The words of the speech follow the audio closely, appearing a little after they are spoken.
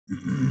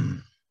Hmm.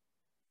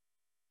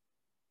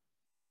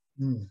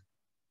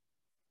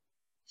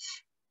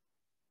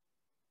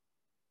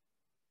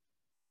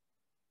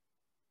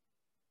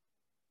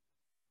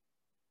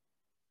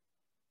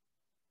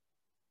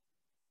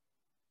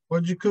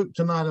 What'd you cook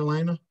tonight,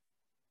 Elena?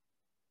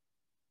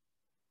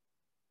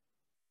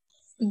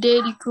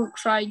 Daddy cooked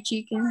fried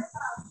chicken.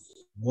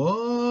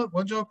 What?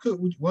 What'd y'all cook?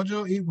 What'd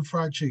y'all eat with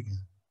fried chicken?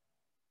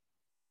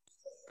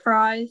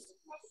 Fries.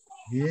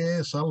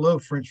 Yes, I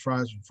love French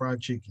fries with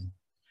fried chicken.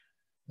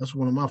 That's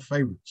one of my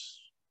favorites.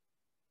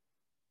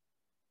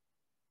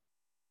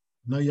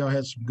 I know y'all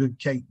had some good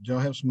cake. Did y'all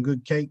have some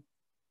good cake?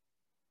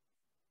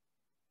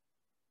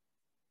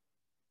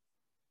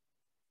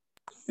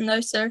 No,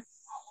 sir.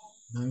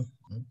 No?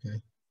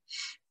 Okay.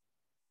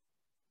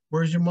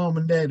 Where's your mom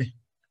and daddy?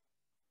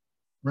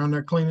 Around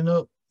there cleaning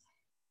up?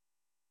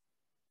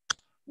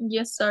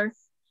 Yes, sir.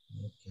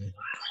 Okay.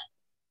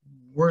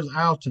 Where's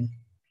Alton?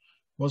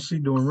 What's he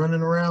doing?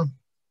 Running around?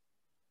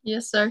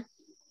 Yes, sir.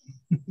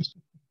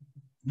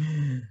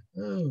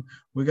 Oh,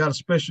 we got a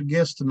special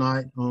guest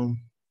tonight. I'll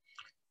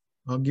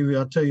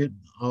tell you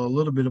a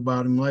little bit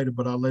about him later,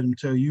 but I'll let him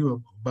tell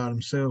you about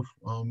himself.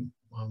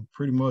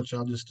 Pretty much,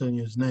 I'll just tell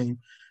you his name.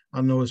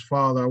 I know his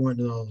father.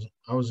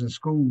 I was in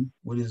school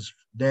with his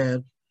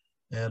dad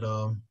at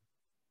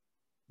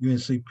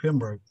UNC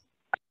Pembroke,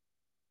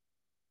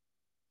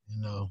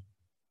 and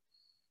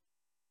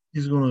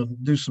he's going to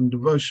do some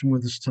devotion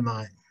with us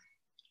tonight.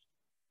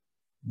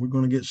 We're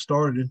going to get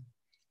started.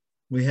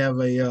 We have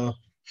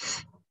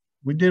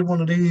we did one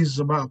of these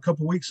about a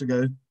couple weeks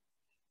ago.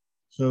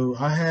 So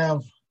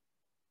can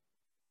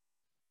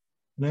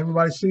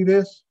everybody see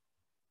this?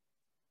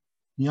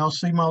 Can y'all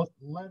see my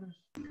letters?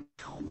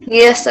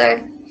 Yes, sir.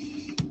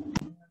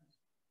 Can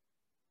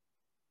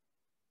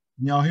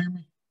y'all hear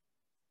me?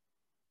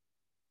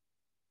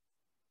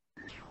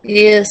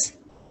 Yes.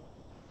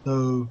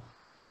 So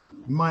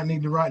you might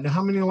need to write down,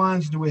 how many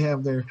lines do we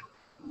have there?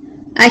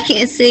 I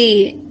can't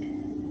see.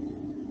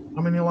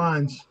 How many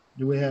lines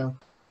do we have?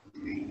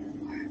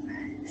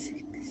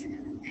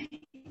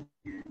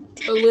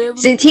 11.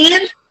 Is it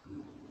 10?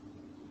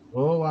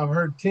 Oh, I've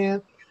heard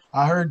 10.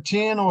 I heard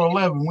 10 or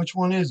 11. Which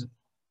one is it?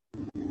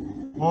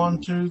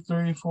 1, 2,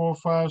 3, 4,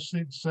 5,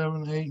 6,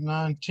 7, 8,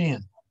 9,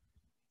 10.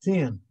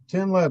 10.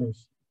 10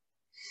 letters.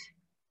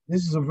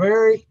 This is a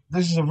very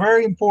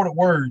important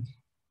word.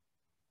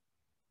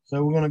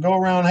 So we're going to go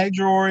around. Hey,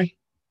 Jory.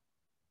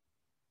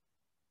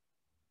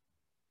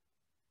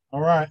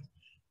 All right.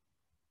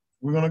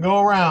 We're going to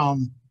go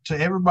around to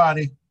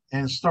everybody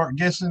and start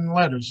guessing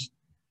letters.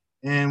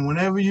 And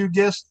whenever you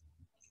guess,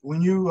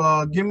 when you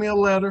give me a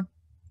letter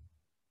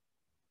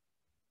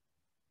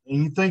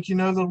and you think you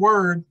know the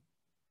word,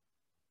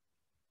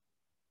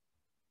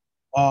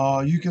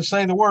 you can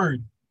say the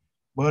word.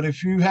 But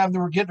if you have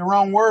to get the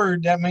wrong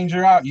word, that means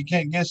you're out. You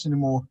can't guess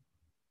anymore.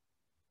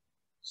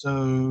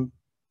 So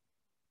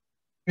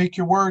pick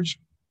your words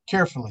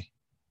carefully.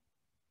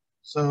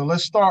 So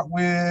let's start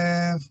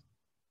with,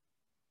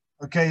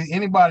 okay,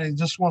 anybody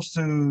just wants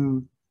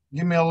to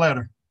give me a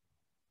letter.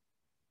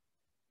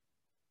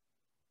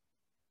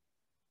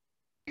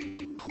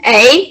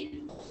 A.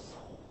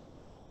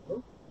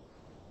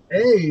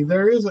 A,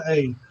 there is an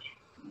A.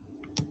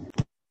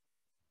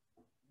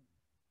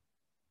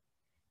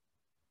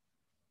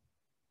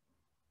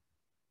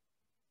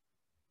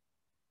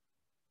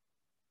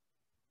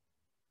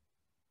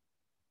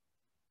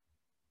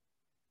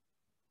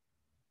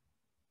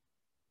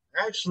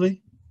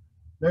 Actually,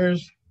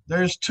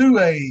 there's two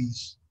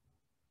A's.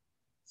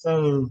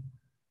 So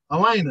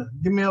Elena,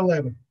 give me a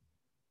letter.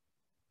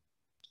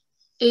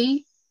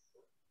 E.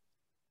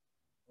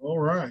 All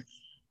right.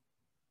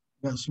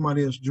 Got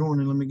somebody else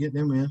joining. Let me get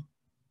them in.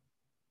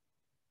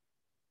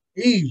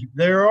 E,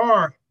 there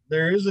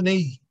is an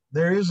E.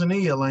 There is an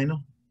E,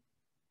 Elena.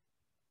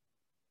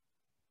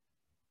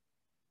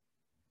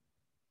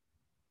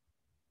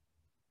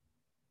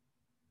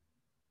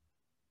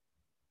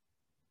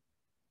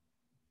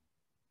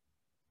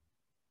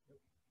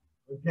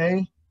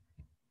 Okay.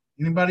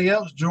 Anybody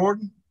else?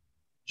 Jordan?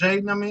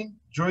 Jaden, I mean?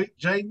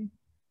 Jaden?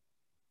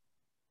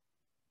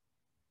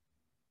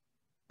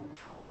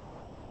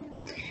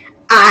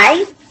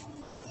 I.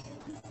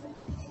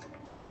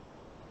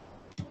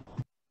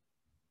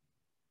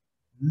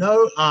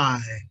 No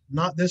I.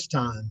 Not this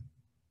time.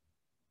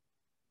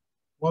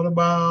 What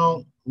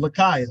about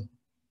Lakaya?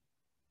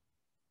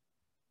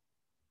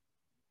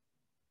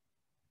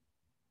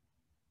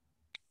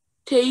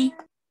 T.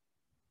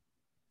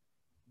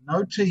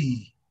 No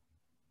T.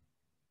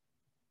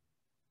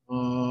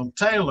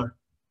 Taylor?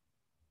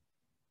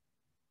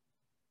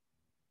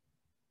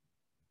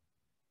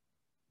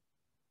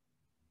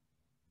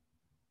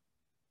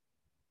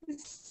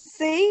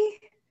 C.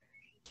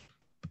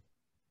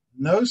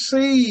 No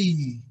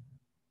C.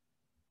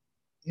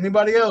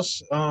 Anybody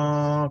else?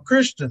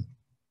 Christian?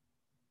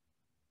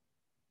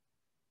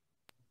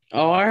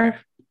 R.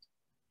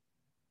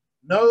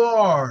 No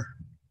R.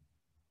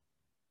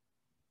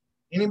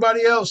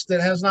 Anybody else that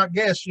has not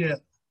guessed yet?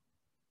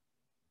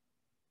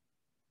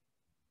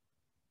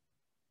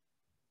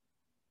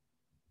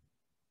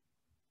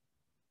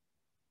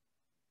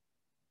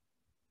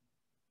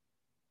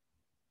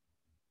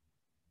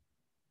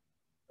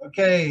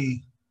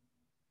 Okay.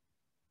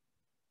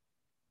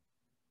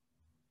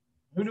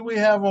 Who do we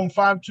have on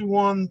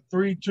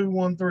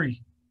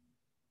 521-3213?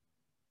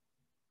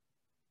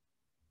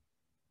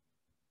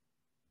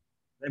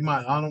 They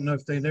might, I don't know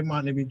if they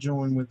might not be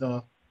joined with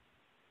Mr.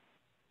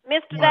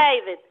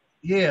 Right. David,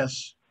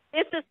 Yes.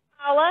 this is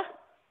Paula,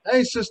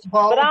 Hey, Sister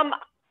Paula. but I'm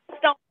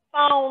just on the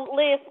phone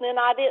listening.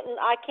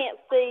 I can't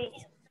see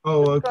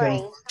Oh, the okay.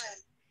 screen.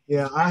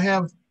 Yeah, I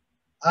have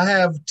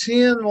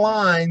 10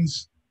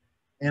 lines,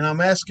 and I'm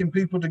asking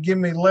people to give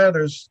me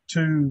letters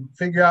to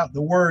figure out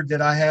the word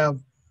that I have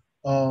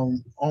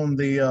on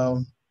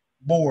the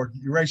board,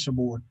 eraser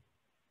board.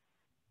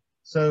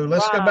 So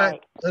let's go back.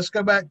 Right. Let's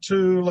go back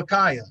to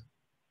Lakaya.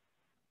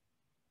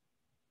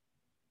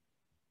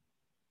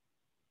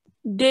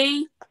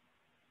 D.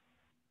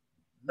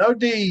 No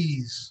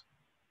D's.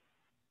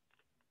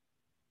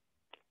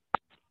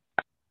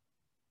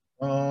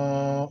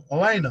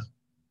 Elena.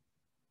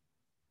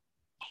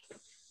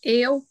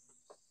 L.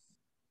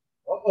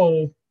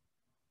 Uh-oh.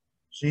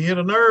 She hit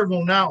a nerve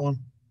on that one.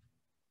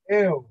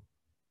 L.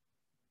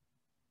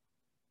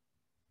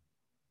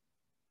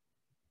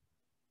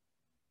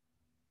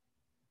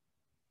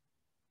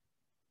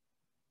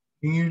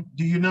 Do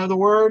you know the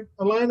word,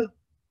 Elena?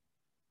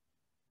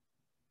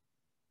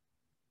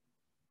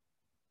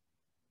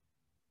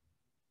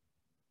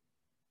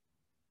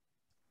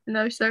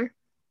 No, sir.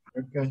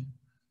 Okay.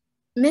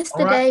 Mr.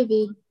 All right.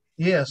 David,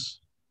 Yes.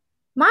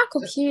 my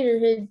computer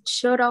had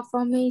shut off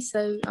on me,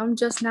 so I'm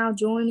just now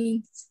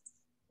joining.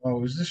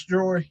 Oh, is this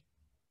Joy?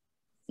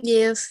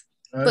 Yes.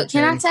 Okay. But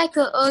can I take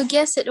a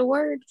guess at the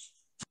word?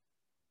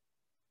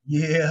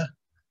 Yeah.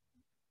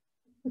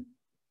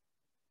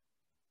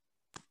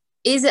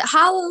 Is it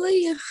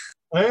hallelujah?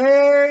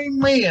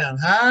 Amen.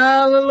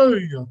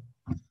 Hallelujah.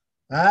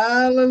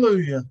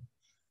 Hallelujah.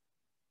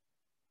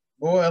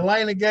 Boy,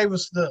 Elena gave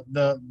us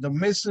the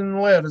missing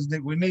letters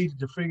that we needed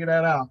to figure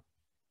that out.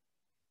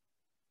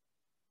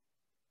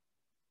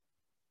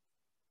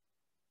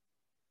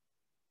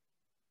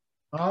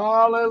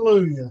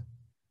 Hallelujah.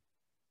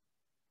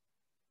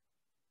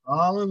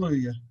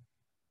 Hallelujah.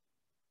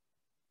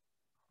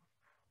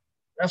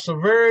 That's a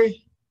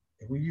very,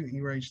 will you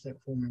erase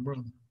that for me,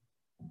 brother?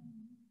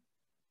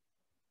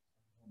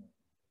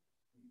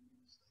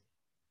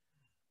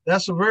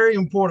 That's a very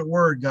important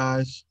word,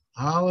 guys.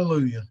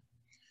 Hallelujah.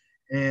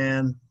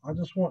 And I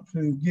just want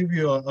to give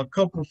you a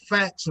couple of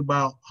facts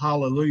about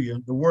hallelujah,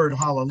 the word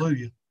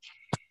hallelujah.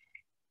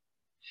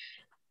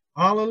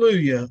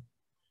 Hallelujah.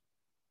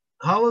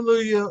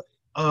 Hallelujah,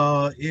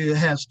 it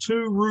has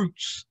two root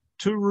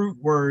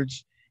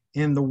words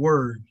in the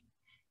word.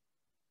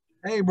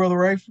 Hey, Brother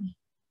Rayford.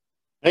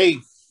 Hey.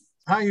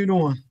 How you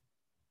doing?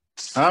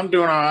 I'm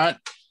doing all right.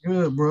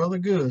 Good, brother,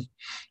 good.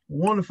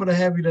 Wonderful to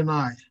have you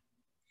tonight.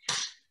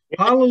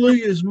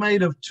 Hallelujah is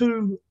made of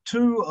two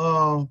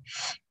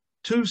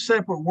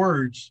separate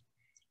words.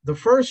 The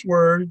first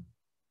word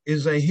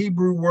is a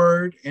Hebrew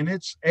word, and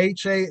it's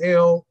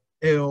Hallelu.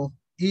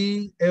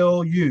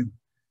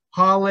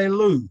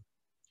 Hallelujah.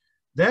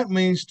 That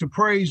means to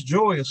praise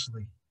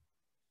joyously.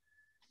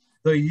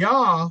 The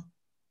Yah,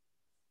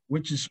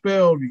 which is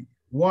spelled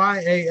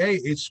Y-A-A,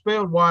 it's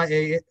spelled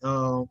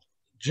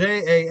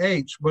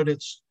J-A-H, but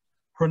it's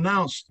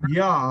pronounced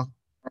Yah,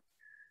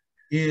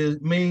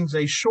 means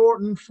a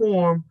shortened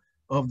form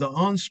of the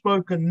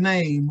unspoken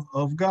name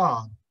of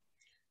God.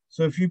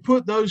 So if you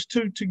put those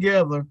two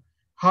together,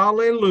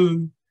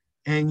 Hallelujah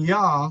and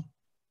Yah,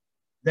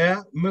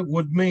 that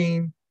would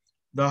mean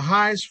the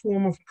highest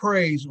form of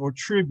praise or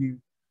tribute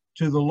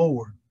to the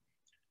Lord.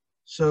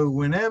 So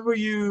whenever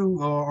you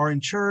are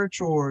in church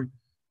or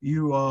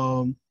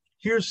you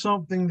hear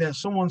something that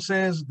someone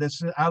says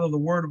that's out of the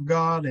Word of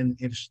God and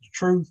it's the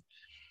truth,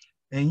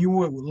 and you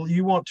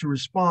want to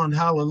respond,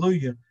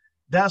 hallelujah,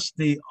 that's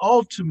the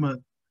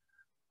ultimate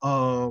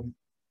ultimate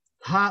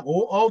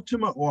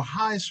or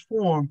highest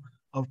form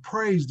of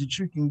praise that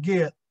you can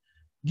give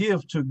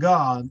to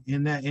God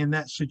in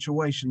that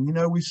situation. You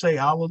know, we say,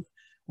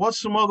 what's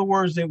some other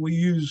words that we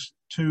use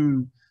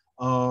to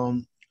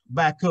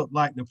back up,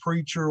 like the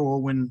preacher,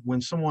 or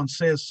when someone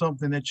says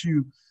something that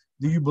do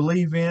you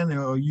believe in,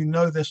 or you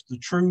know that's the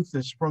truth,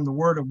 that's from the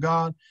Word of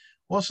God?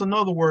 What's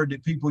another word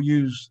that people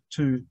use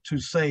to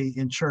say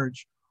in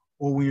church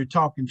or when you're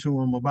talking to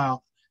them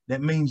about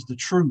that means the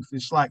truth?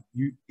 It's like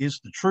it's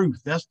the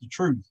truth. That's the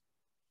truth.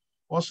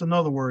 What's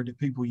another word that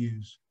people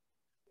use?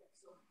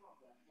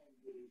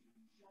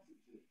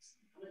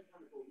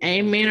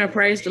 Amen or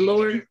praise the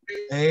Lord.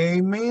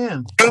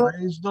 Amen.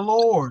 Praise the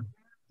Lord.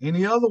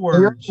 Any other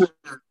words?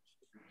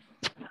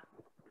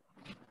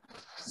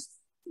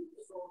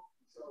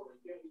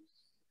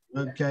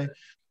 Okay.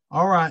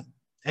 All right.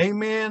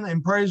 Amen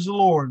and praise the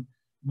Lord.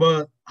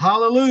 But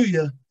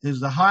hallelujah is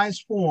the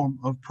highest form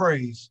of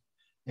praise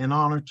and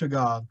honor to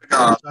God.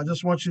 So I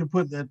just want you to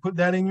put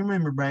that in your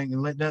memory bank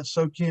and let that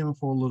soak in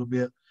for a little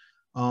bit.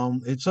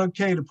 It's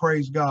okay to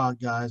praise God,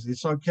 guys.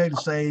 It's okay to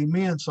say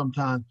amen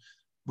sometimes,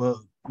 but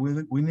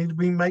we need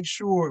to make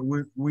sure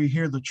we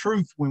hear the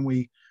truth when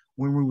we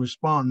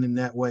respond in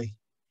that way.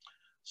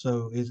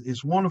 So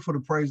it's wonderful to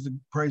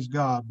praise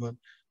God, but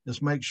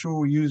let's make sure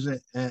we use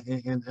it at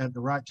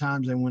the right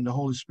times and when the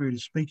Holy Spirit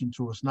is speaking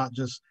to us, not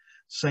just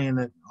saying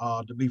it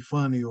to be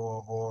funny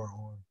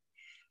or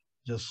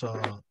just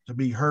to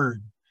be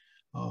heard.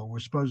 We're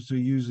supposed to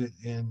use it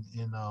in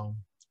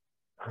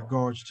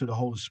regards to the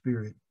Holy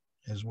Spirit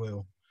as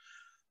well.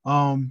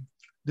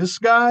 This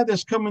guy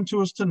that's coming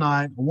to us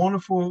tonight, a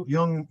wonderful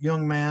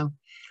young man.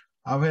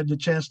 I've had the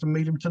chance to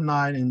meet him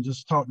tonight and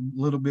just talk a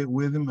little bit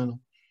with him, and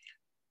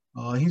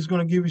he's going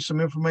to give you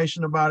some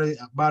information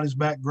about his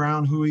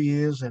background, who he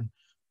is, and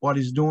what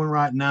he's doing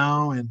right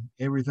now, and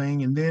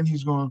everything. And then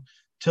he's going to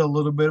tell a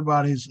little bit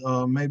about his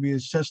maybe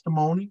his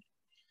testimony,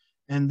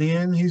 and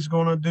then he's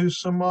going to do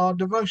some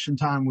devotion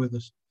time with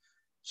us.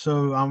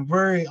 So I'm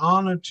very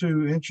honored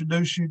to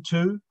introduce you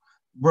to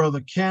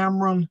Brother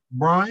Cameron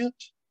Bryant.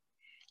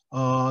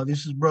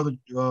 This is Brother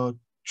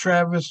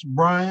Travis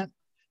Bryant,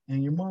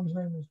 and your mom's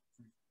name is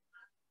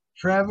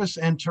Travis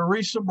and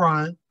Teresa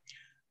Bryant.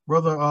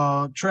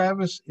 Brother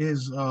Travis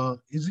is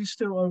he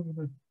still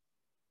over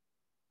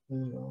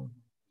the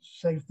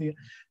safety?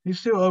 He's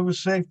still over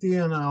safety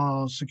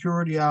and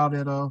security out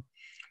at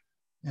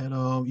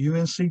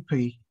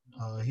UNCP.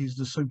 He's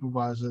the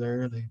supervisor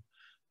there, the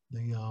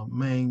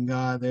main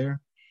guy there.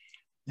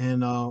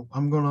 And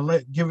I'm going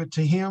to give it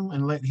to him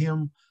and let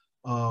him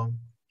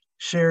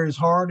share his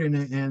heart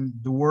and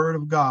the word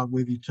of God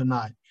with you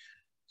tonight.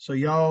 So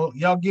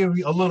y'all give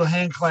a little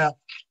hand clap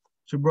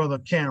to Brother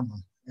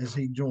Cameron as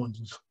he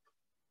joins us.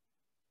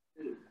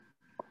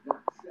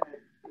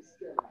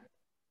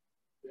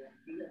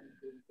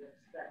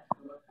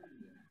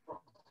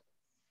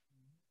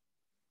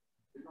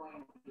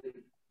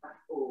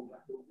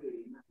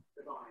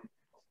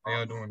 How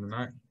y'all doing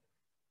tonight?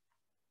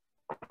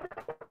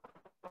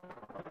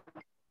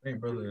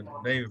 Thank Brother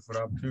David for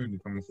the opportunity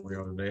to come before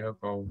y'all today. I hope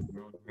y'all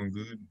doing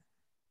good.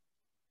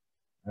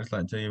 I'd just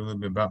like to tell you a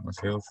little bit about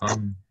myself.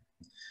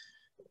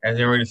 As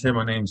I already said,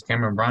 my name is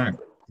Cameron Bryant.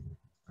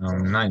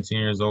 I'm 19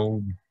 years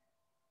old.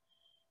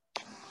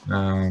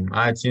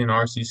 I attend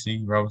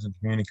RCC, Robinson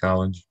Community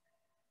College,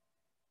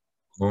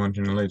 going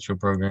to an electrical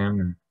program,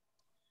 and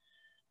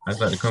I'd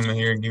like to come in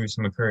here and give you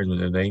some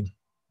encouragement today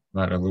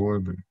about the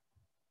Lord. But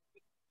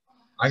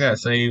I got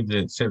saved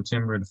at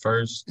September the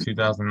 1st,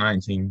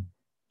 2019.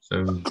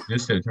 So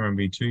this September will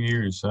be 2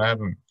 years. So I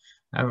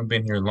haven't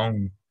been here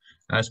long.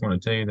 I just want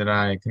to tell you that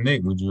I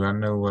connect with you. I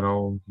know what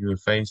all you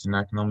have faced, and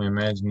I can only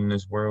imagine in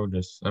this world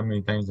there's so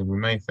many things that we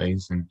may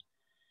face. And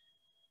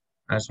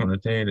I just want to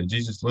tell you that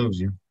Jesus loves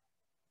you.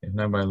 If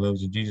nobody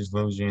loves you, Jesus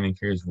loves you and he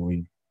cares for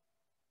you.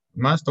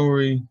 My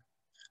story,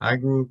 I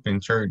grew up in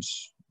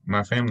church.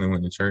 My family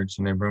went to church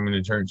and they brought me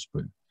to church.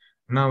 But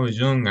when I was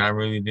young, I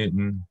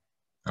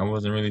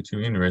wasn't really too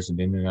interested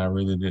in it. I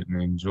really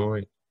didn't enjoy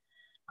it.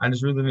 I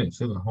just really didn't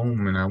feel at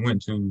home. And I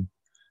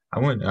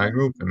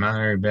grew up in Mount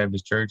Airy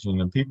Baptist Church,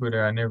 and the people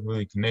there I never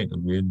really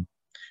connected with.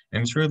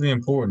 And it's really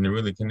important to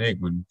really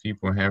connect with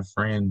people and have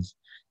friends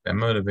that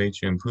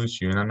motivate you and push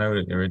you. And I know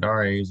that at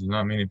our age, there's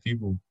not many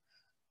people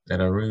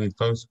that are really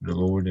close to the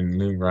Lord and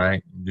live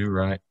right, and do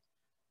right.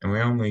 And we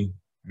only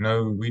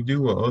know we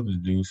do what others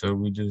do, so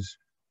we just,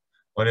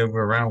 whatever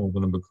we're around, we're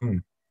going to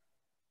become.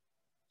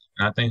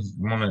 And I think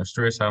I want to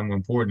stress how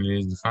important it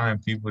is to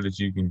find people that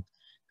you can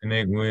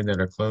connect with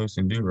that are close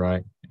and do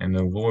right, and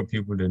to avoid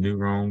people that do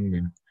wrong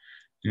and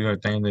do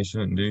things they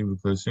shouldn't do,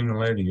 because sooner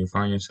or later you'll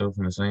find yourself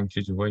in the same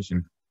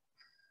situation.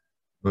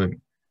 But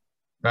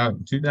about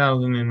I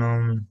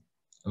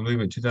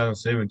believe in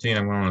 2017, I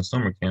went on a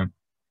summer camp,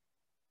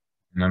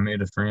 and I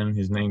met a friend.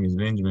 His name is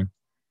Benjamin.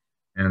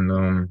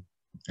 And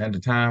at the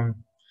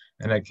time,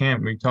 at that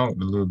camp, we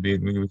talked a little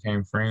bit. We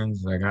became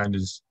friends. Like, I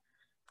just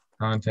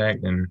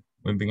contact, and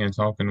we began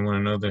talking to one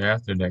another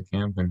after that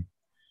camp. And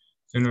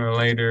sooner or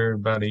later,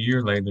 about a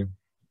year later,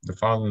 the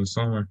following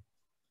summer,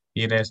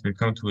 he had asked me to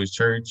come to his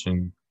church,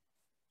 and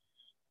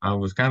I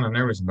was kind of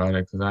nervous about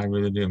it because I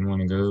really didn't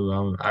want to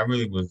go. I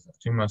really was,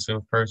 to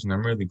myself personally,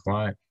 I'm really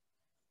quiet.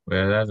 But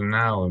as of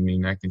now, I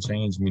mean, that can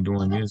change me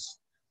doing this.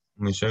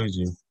 It shows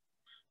you.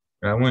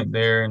 But I went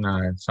there and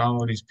I saw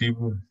all these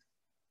people.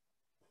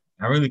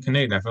 I really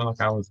connected. I felt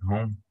like I was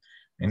home.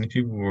 And the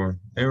people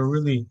they were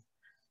really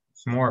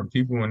smart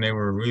people, and they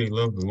were really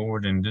loved the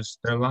Lord, and just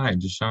their light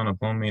just shone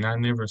upon me. And I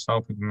never saw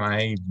people my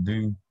age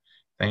do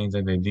things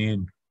that they did.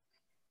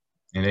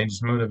 And they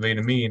just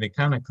motivated me, and it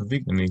kind of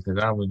convicted me because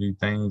I would do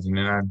things, and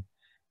then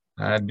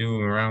I'd do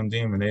around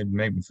them, and they'd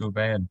make me feel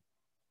bad.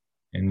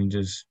 And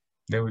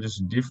they were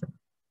just different,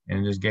 and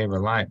it just gave a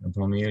light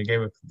upon me. It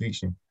gave a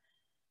conviction.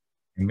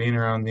 And being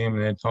around them,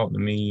 and they talked to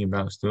me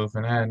about stuff,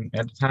 and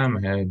at the time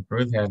I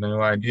really had no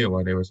idea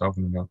what they were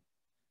talking about.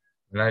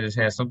 But I just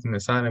had something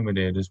inside of me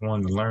that I just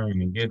wanted to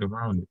learn and get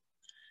around it,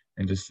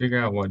 and just figure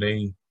out what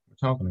they were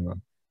talking about.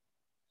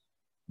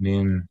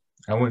 Then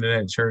I went to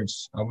that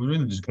church. I was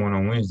really just going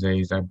on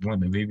Wednesdays. I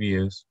went to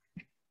VBS.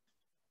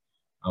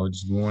 I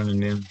was just going,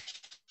 and then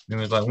it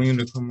was like, when you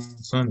to come on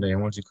Sunday, I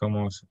want you to come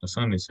on a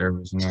Sunday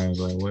service. And I was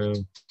like, well,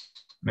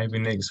 maybe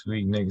next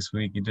week.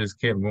 It just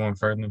kept going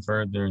further and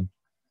further. And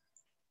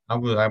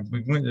we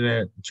went to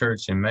that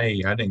church in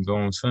May. I didn't go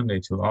on Sunday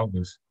till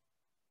August,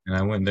 and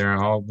I went there in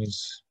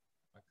August.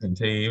 I couldn't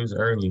tell you, it was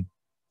early.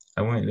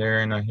 I went there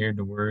and I heard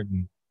the word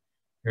and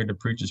heard the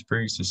preachers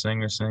preach, the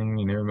singers sing,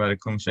 and everybody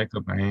come shake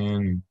up a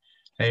hand and,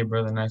 hey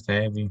brother, nice to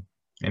have you.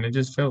 And it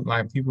just felt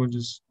like people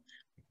just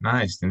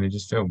nice, and it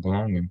just felt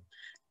belonging.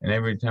 And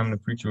every time the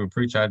preacher would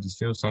preach, I just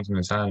feel something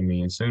inside of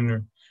me.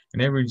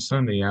 And every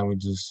Sunday I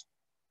would just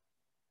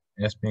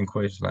ask me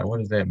questions like, what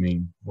does that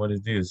mean? What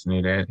is this?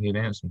 And he'd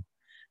answer.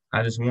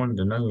 I just wanted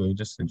to know,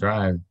 just to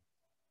drive.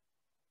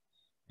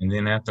 And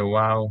then after a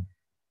while,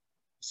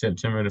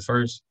 September the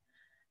 1st,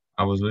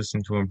 I was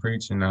listening to him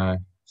preach, and I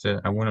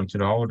went up to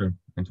the altar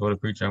and told the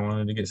preacher I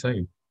wanted to get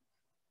saved.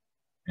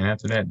 And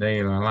after that day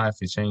in my life,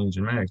 it changed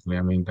dramatically.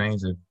 I mean,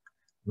 things have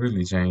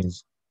really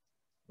changed.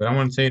 But I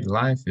want to tell you,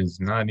 life is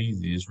not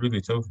easy. It's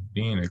really tough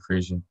being a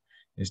Christian.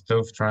 It's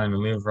tough trying to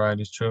live right.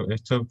 It's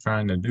tough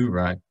trying to do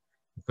right,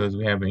 because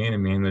we have an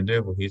enemy in the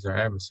devil. He's our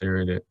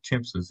adversary that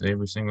tempts us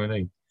every single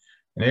day.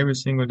 And every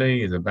single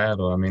day is a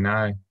battle. I mean,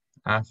 I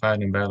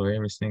fight in battle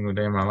every single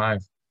day of my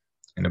life.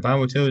 And the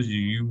Bible tells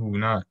you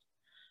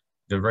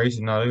the race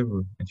is not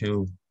over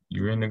until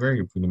you're in the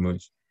grave, pretty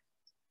much.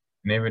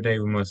 And every day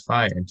we must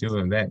fight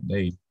until that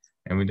day.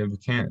 And we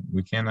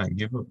cannot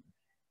give up.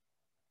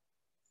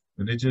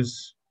 But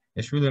it's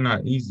really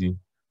not easy.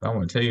 But I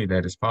want to tell you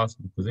that it's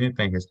possible, because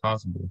anything is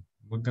possible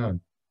with God.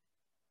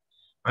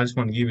 I just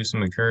want to give you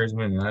some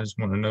encouragement, and I just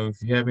want to know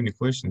if you have any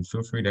questions,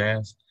 feel free to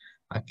ask.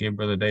 I can give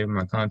Brother David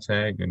my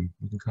contact, and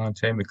you can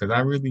contact me, because I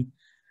really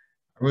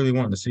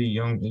want to see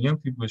young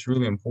people. It's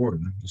really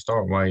important to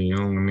start while you're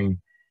young. I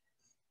mean,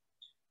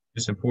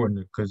 it's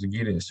important because to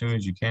get it as soon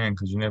as you can,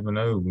 because you never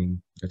know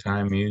when the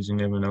time is. You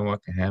never know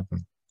what can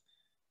happen.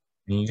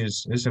 And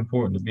it's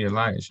important to be a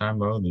light, shine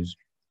by others.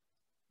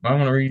 I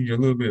want to read you a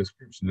little bit of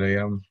scripture today.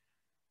 I'm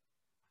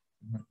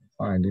going to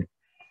find it.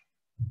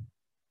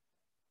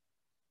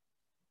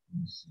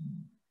 Let's see.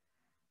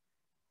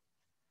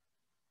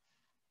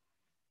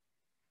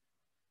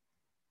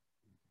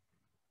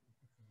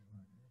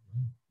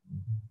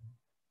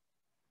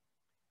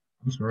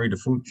 I'm just going to read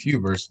a few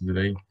verses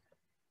today.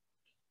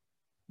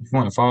 If you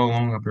want to follow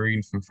along, I'll be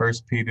reading from 1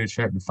 Peter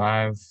chapter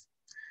 5.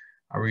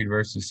 I read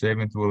verses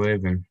 7 through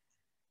 11.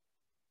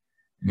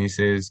 And he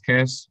says,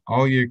 cast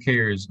all your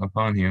cares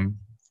upon him,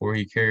 for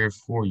he careth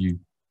for you.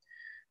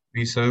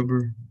 Be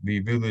sober, be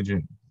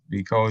vigilant,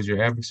 because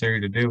your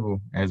adversary the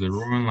devil, as a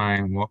roaring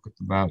lion, walketh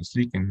about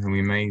seeking whom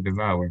he may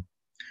devour.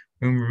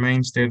 Whom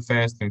remain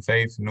steadfast in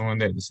faith, knowing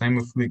that the same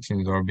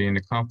afflictions are being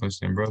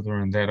accomplished in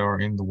brethren that are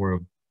in the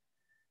world.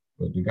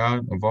 But the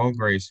God of all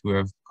grace, who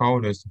hath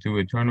called us to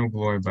eternal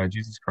glory by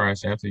Jesus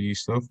Christ, after ye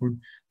suffered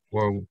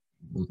for a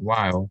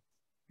while,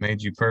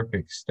 made you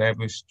perfect,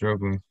 established,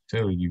 struggling,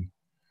 tell you.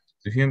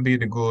 To him be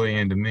the glory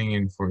and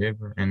dominion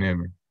forever and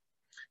ever.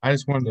 I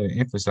just wanted to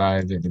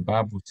emphasize that the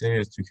Bible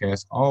says to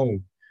cast all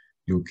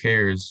your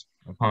cares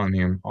upon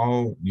him,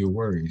 all your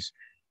worries.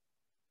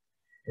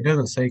 It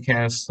doesn't say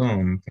cast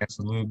some, cast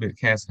a little bit,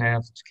 cast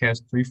half,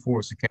 cast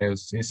 3/4,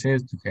 cast. It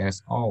says to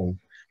cast all,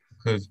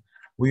 because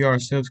we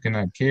ourselves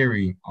cannot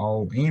carry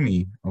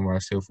any of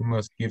ourselves. We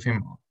must give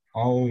him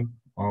all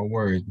our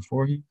worries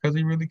because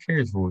he really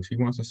cares for us. He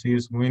wants to see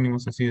us win. He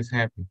wants to see us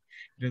happy.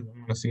 He doesn't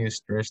want to see us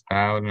stressed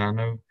out. And I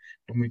know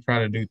when we try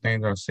to do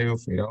things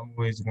ourselves, it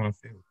always want to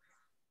fail.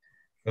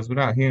 Because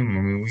without him,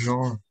 I mean, we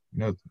are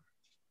nothing.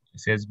 It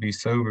says be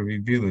sober, be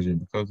vigilant,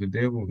 because the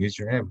devil is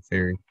your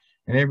adversary.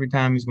 And every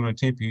time he's going to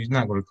tempt you, he's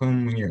not going to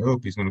come when you're up.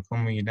 He's going to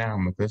come when you're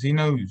down, because he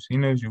knows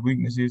your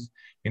weaknesses.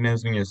 He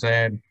knows when you're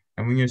sad.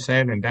 And when you're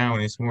sad and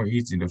down, it's more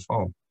easy to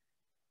fall.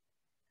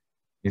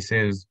 It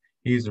says,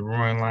 he is a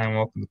roaring lion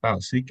walking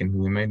about seeking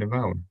who he may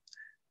devour.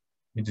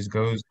 He just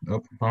goes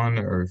up upon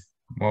the earth,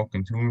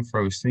 walking to and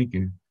fro,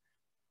 seeking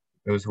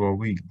those who are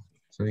weak,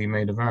 so he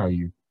may devour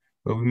you.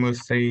 But we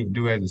must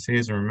do as it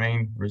says,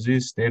 and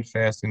resist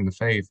steadfast in the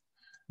faith,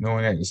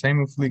 knowing that the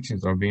same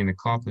afflictions are being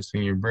accomplished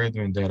in your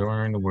brethren that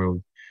are in the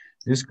world.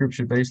 This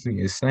scripture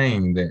basically is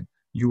saying that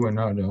you are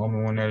not the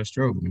only one that is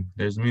struggling.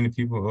 There's many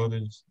people,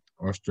 others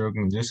are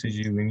struggling just as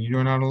you, and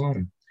you're not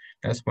alone.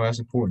 That's why it's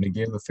important to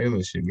gather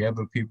fellowship,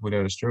 gather people that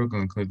are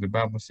struggling, because the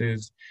Bible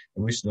says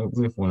that we should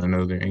uplift one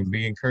another and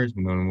be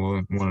encouragement on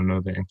one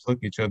another and pluck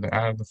each other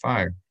out of the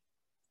fire.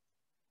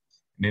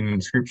 And then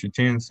in scripture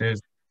 10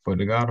 says, for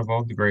the God of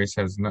all the grace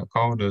has not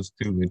called us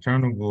to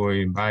eternal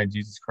glory by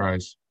Jesus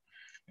Christ.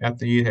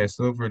 After you have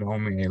suffered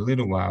only a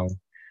little while,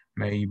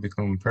 may you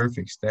become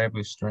perfect,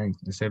 established, strength,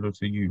 and settle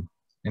to you.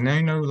 And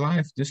now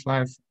this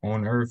life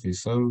on earth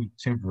is so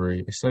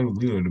temporary. It's so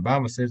little. The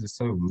Bible says it's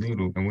so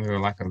little, and we are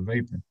like a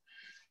vapor.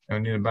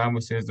 And then the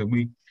Bible says that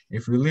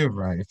if we live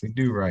right, if we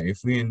do right, if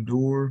we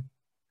endure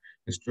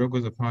the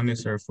struggles upon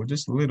this earth for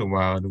just a little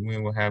while, then we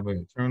will have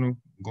an eternal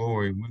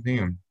glory with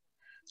him.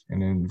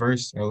 And in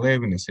verse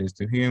 11, it says,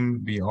 to him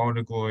be all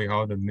the glory,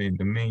 all the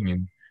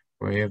dominion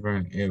forever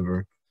and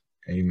ever.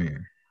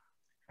 Amen.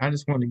 I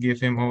just want to give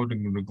him all the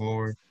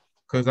glory,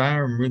 because I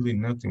am really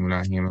nothing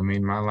without him. I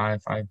mean, my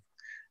life,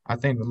 I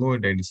thank the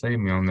Lord that He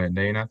saved me on that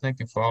day, and I thank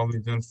Him for all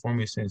He's done for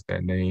me since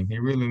that day. He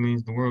really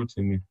means the world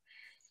to me.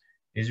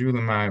 He's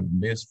really my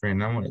best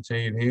friend. I want to tell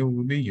you, He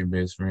will be your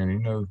best friend. You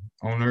know,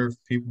 on earth,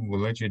 people will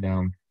let you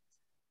down.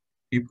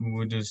 People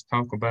will just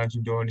talk about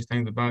you, do all these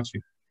things about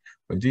you.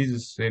 But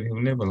Jesus said He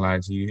will never lie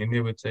to you. He'll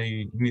never tell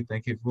you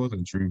anything if it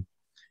wasn't true.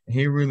 And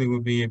He really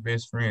will be your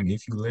best friend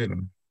if you let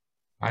Him.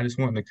 I just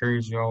want to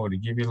encourage you all to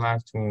give your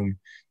life to Him,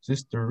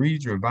 just to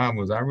read your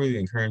Bibles. I really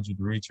encourage you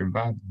to read your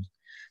Bibles,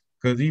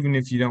 because even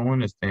if you don't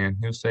understand,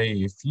 He'll say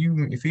if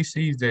He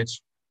sees that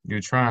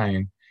you're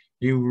trying,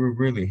 He will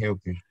really help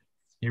you.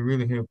 He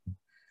really help you,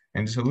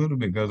 and just a little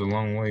bit goes a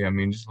long way. I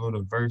mean, just a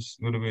little verse,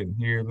 a little bit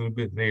here, a little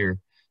bit there.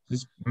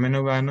 Just I mean,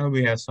 I know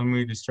we have so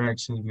many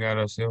distractions. We got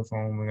our cell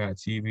phone, we got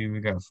TV, we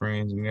got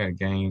friends, we got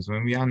games. I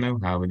mean, I know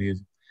how it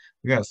is.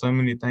 We got so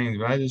many things,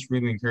 but I just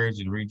really encourage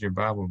you to read your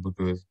Bible,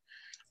 because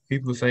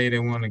people say they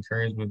want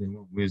encouragement, they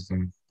want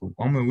wisdom. But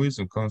only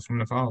wisdom comes from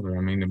the Father.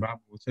 I mean, the Bible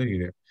will tell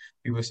you that.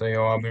 People say,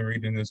 oh, I've been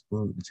reading this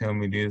book to tell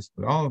me this,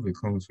 but all of it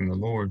comes from the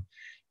Lord.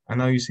 I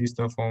know you see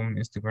stuff on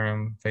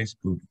Instagram,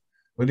 Facebook,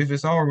 but if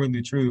it's all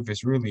really true, if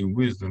it's really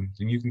wisdom,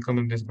 then you can come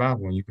in this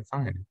Bible and you can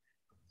find it.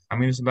 I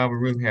mean, this Bible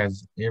really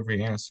has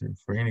every answer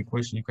for any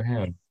question you could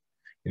have.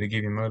 It'll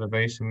give you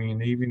motivation when you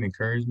need it,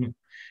 encouragement.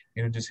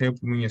 It'll just help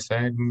you when you're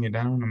sad, when you're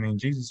down. I mean,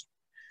 Jesus,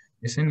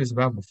 it's in this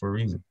Bible for a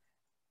reason.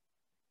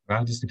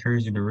 I just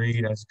encourage you to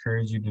read. I just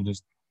encourage you to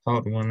just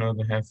talk to one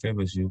another, have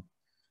fellowship.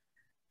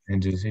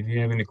 And just, if you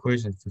have any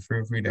questions,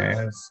 feel free to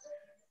ask.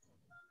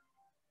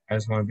 I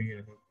just want to be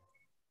here to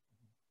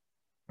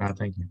help.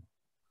 Thank you.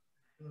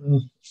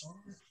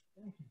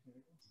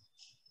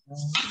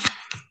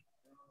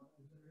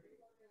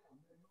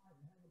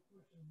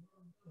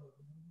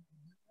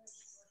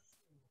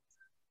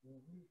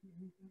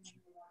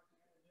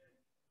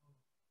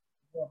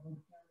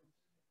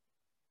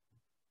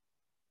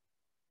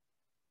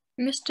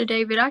 Mr.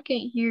 David, I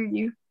can't hear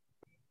you.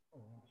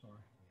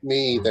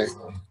 Me either.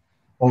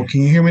 Oh,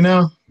 can you hear me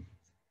now?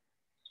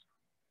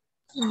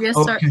 Yes,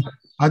 Okay. sir.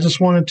 I just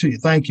wanted to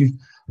thank you.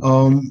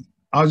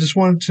 I just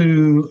wanted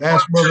to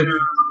ask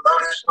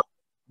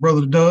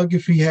Brother Doug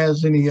if he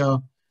has any.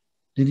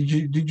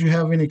 Did you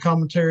have any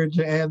commentary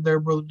to add there,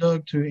 Brother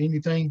Doug, to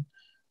anything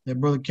that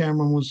Brother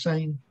Cameron was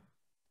saying?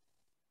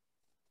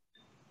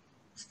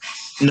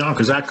 No,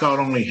 because I caught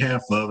only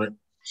half of it.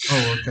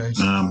 Oh, okay.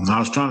 I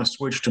was trying to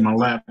switch to my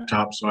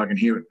laptop so I can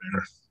hear it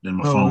better than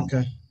my phone.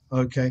 Okay.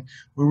 Okay.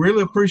 We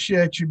really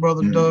appreciate you,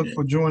 Brother Doug,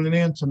 for joining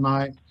in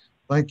tonight.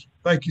 Thank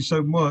you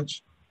so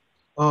much.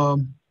 Where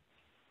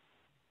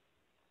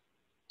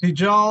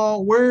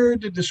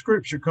did the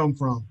scripture come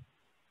from?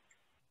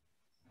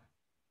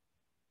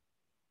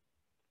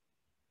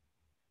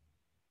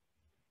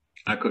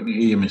 I couldn't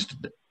hear you, Mr.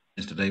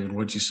 David.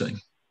 What'd you say?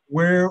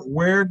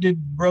 Where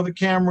did Brother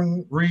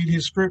Cameron read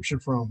his scripture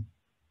from?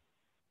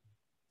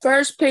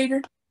 1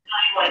 Peter.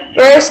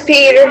 1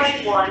 Peter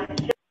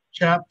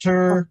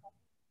Chapter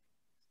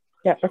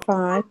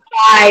 5.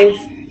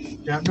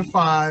 5. Chapter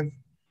 5,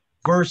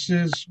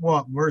 verses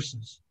what?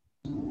 Verses?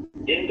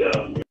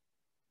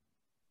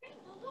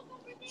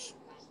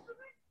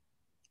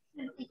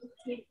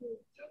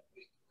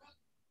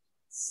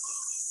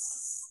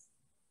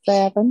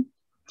 Seven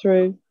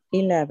through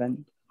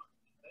 11.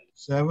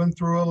 7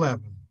 through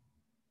 11.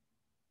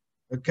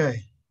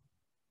 Okay.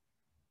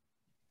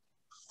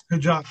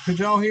 Could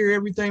y'all hear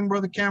everything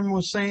Brother Cameron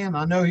was saying?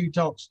 I know he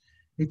talks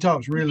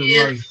really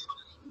low,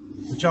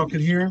 but y'all could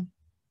hear him?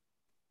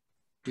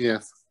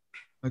 Yes.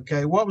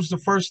 Okay. What was the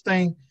first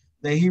thing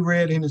that he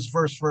read in his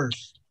first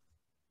verse?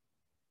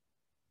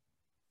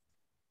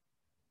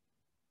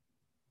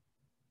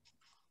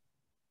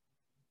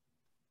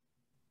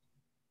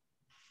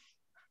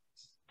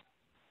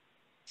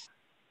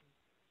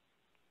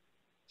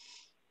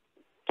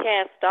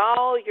 Cast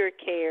all your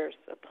cares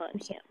upon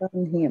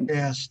Him.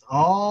 Cast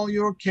all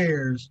your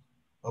cares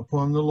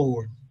upon the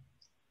Lord.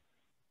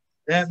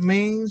 That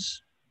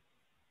means,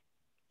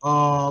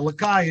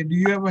 Lakaya, do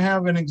you ever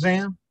have an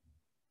exam?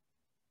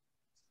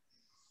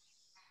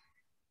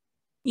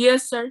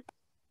 Yes, sir.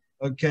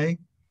 Okay.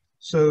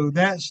 So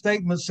that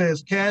statement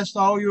says, cast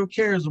all your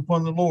cares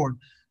upon the Lord.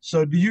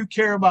 So do you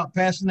care about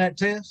passing that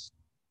test?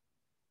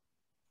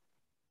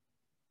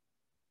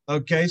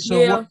 Okay. So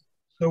Yeah.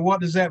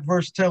 what is that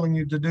verse telling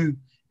you to do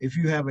if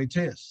you have a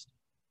test?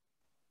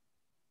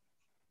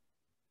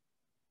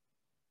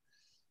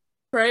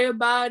 Pray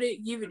about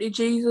it. Give it to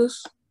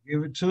Jesus.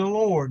 Give it to the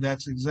Lord.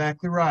 That's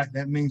exactly right.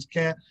 That means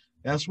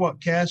that's what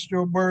cast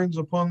your burdens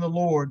upon the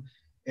Lord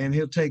and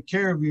He'll take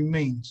care of you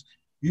means.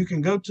 You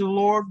can go to the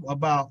Lord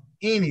about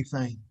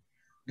anything.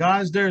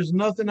 Guys, there's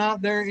nothing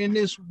out there in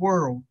this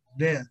world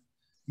that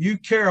you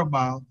care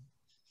about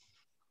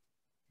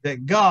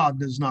that God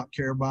does not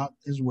care about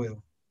as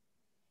well.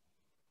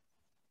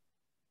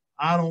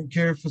 I don't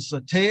care if it's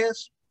a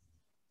test.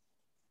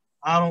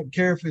 I don't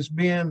care if it's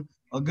being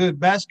a good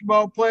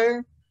basketball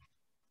player,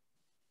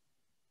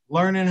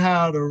 learning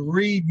how to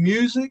read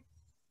music,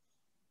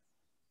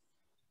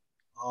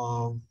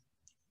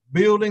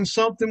 building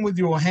something with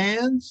your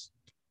hands,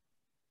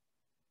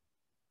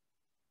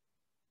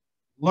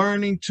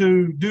 learning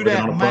to do Working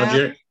that on a math.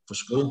 project for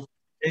school.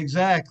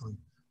 Exactly.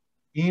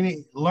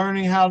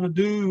 Learning how to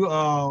do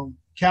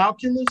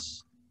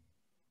calculus.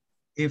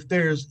 If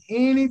there's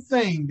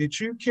anything that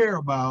you care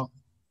about,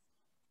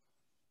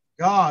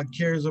 God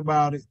cares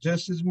about it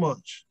just as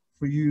much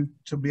for you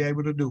to be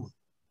able to do it.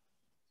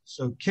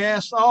 So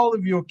cast all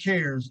of your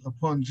cares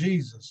upon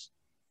Jesus,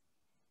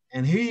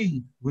 and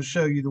he will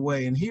show you the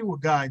way, and he will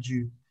guide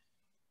you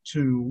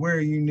to where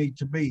you need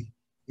to be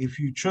if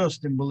you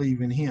trust and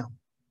believe in him.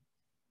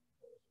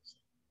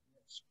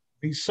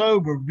 Be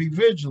sober, be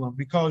vigilant,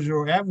 because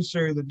your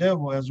adversary, the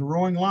devil, as a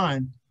roaring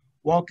lion,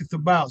 walketh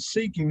about,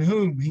 seeking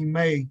whom he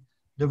may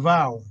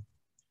devour.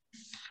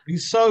 Be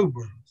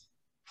sober.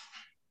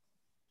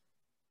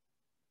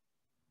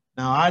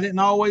 Now, I didn't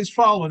always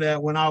follow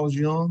that when I was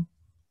young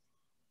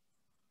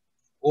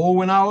or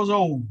when I was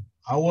old.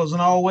 I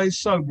wasn't always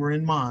sober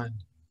in mind.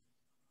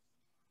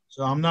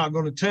 So I'm not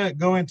going to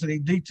go into the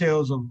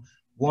details of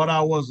what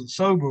I wasn't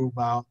sober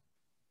about.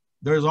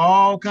 There's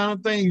all kind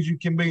of things you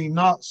can be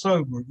not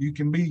sober. You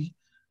can be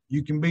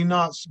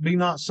not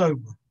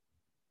sober.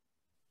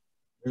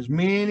 There's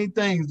many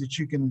things that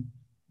you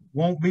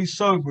won't be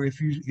sober if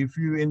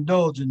you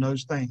indulge in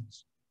those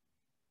things.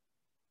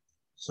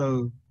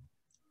 So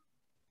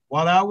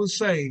what I would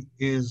say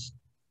is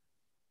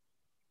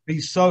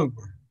be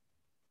sober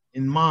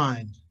in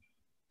mind,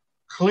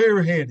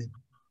 clear-headed,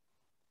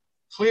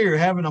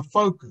 having a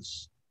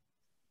focus.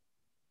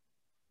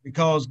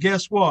 Because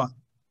guess what?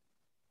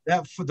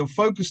 That for the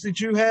focus that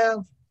you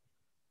have,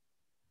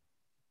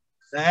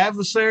 the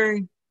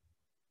adversary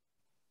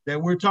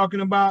that we're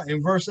talking about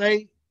in verse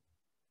 8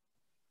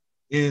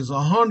 is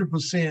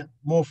 100%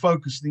 more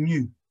focused than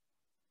you.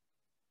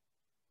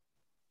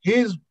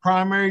 His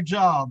primary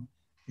job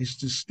is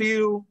to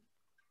steal,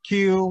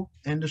 kill,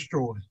 and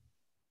destroy.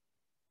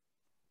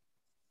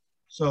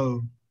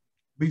 So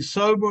be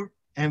sober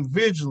and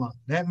vigilant.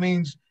 That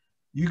means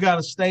you got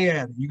to stay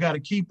at it. You got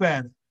to keep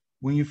at it.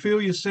 When you feel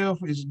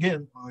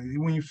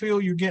when you feel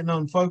you're getting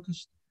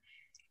unfocused,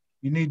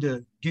 you need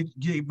to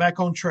get back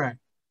on track.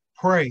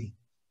 Pray.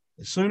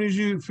 As soon as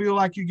you feel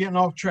like you're getting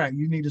off track,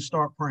 you need to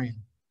start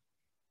praying.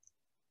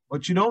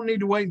 But you don't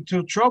need to wait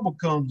until trouble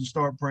comes to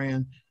start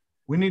praying.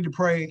 We need to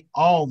pray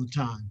all the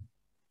time,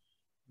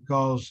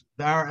 because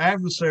our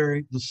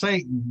adversary, the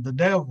Satan, the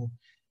devil,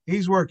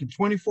 he's working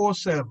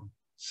 24/7,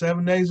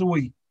 7 days a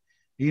week.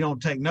 He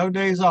don't take no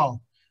days off.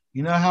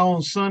 You know how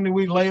on Sunday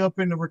we lay up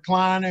in the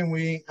recliner and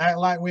we act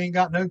like we ain't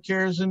got no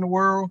cares in the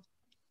world?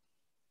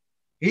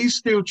 He's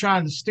still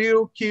trying to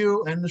steal,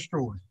 kill, and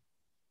destroy.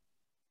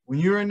 When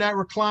you're in that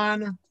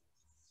recliner,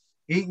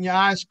 eating your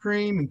ice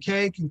cream and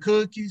cake and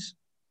cookies,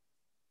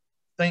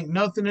 think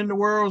nothing in the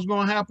world is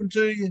going to happen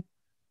to you,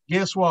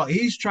 guess what?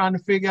 He's trying to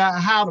figure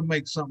out how to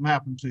make something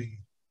happen to you.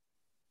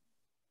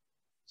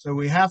 So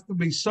we have to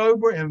be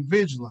sober and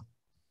vigilant.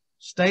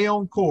 Stay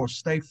on course,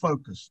 stay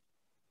focused.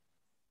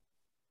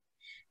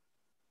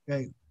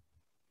 Okay.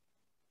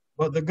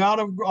 But the God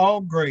of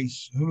all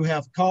grace, who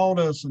hath called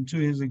us into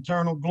his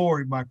eternal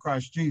glory by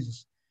Christ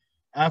Jesus,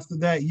 after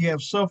that ye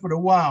have suffered a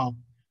while,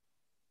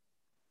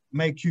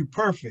 make you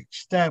perfect,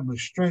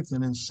 establish,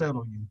 strengthen, and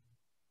settle you.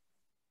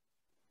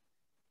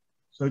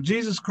 So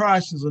Jesus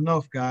Christ is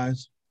enough,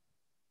 guys.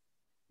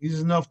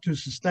 He's enough to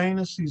sustain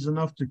us. He's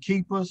enough to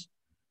keep us.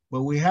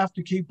 But we have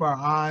to keep our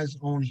eyes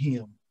on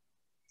him.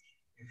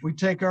 If we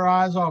take our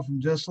eyes off him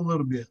just a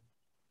little bit,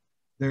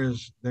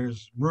 there's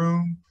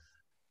room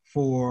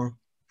for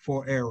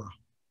error.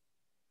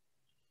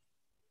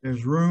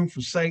 There's room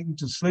for Satan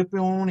to slip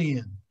on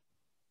in.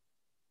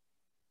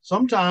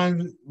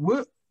 Sometimes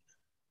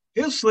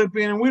he'll slip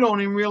in and we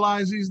don't even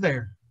realize he's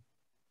there.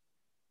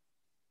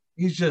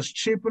 He's just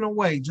chipping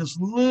away, just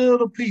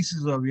little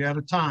pieces of you at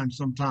a time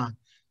sometimes.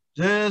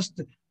 He's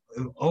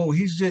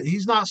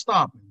not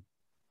stopping.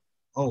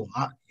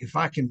 If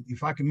I can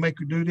make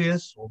you do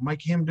this or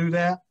make him do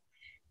that,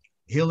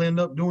 he'll end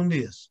up doing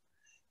this.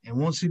 And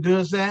once he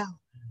does that,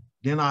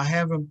 then I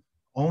have him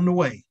on the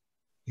way.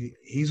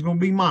 He's going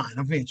to be mine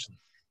eventually.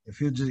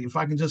 If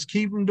I can just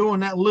keep him doing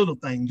that little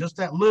thing, just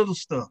that little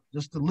stuff,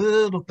 just the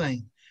little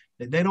thing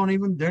that they're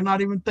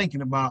not even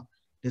thinking about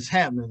that's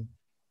happening,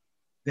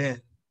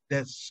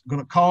 that's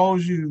going to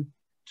cause you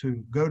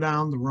to go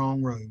down the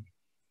wrong road.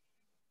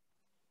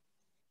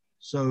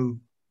 So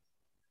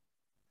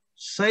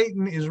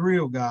Satan is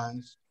real,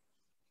 guys.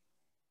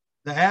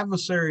 The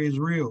adversary is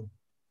real.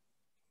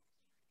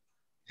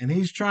 And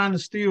he's trying to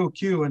steal,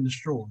 kill, and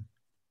destroy.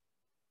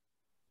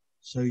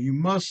 So you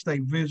must stay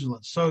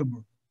vigilant,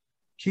 sober.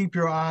 Keep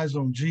your eyes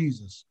on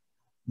Jesus,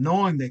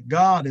 knowing that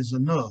God is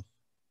enough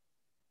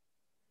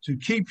to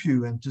keep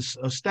you and to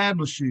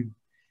establish you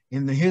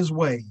in his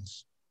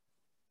ways.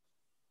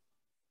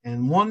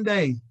 And one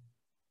day,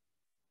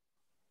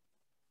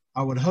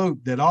 I would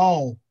hope that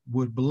all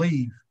would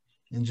believe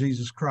in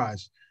Jesus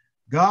Christ.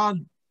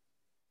 God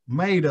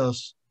made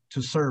us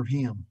to serve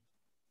him.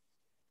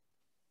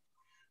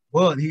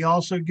 But he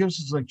also gives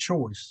us a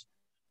choice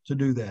to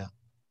do that.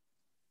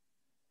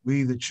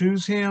 We either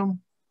choose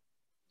him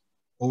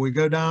or we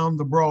go down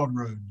the broad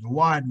road, the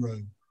wide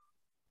road. It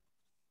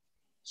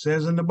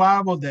says in the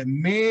Bible that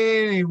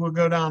many will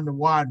go down the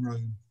wide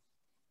road,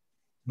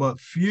 but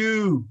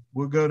few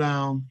will go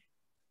down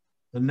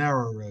the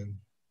narrow road.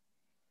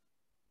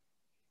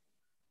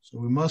 So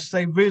we must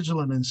stay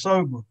vigilant and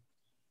sober,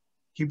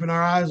 keeping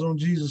our eyes on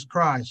Jesus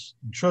Christ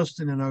and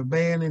trusting and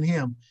obeying in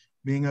him,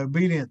 being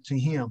obedient to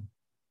him.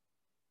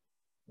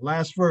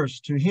 Last verse,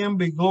 to him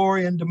be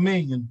glory and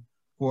dominion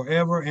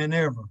forever and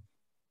ever.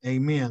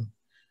 Amen.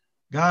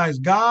 Guys,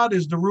 God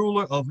is the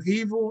ruler of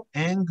evil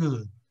and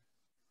good.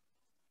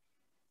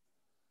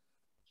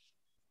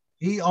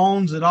 He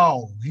owns it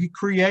all. He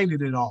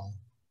created it all.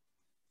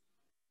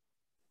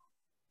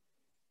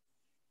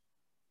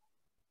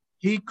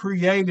 He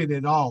created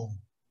it all.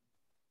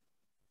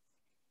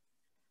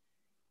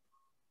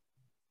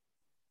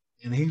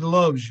 And he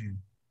loves you.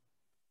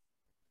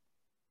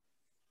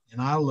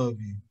 And I love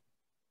you.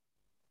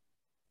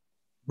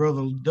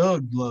 Brother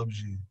Doug loves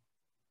you.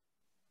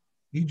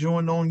 He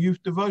joined on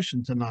Youth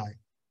Devotion tonight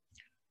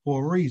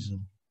for a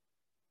reason.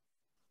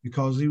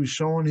 Because he was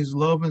showing his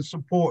love and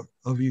support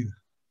of you.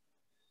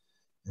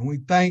 And we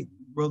thank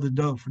Brother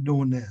Doug for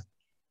doing that.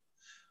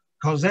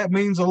 Because that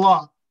means a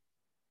lot.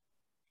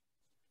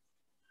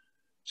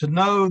 To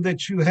know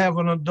that you have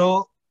an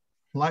adult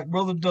like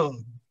Brother Doug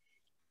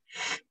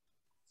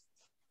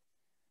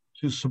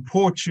to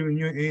support you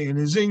and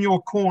is in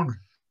your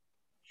corner.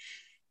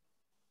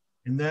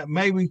 And that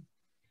maybe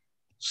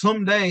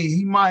someday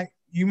you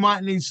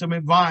might need some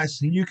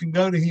advice and you can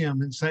go to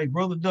him and say,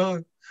 Brother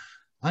Doug,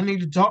 I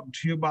need to talk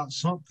to you about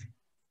something.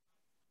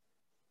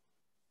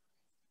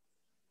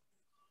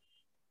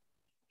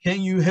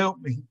 Can you help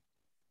me?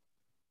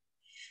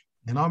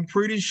 And I'm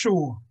pretty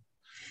sure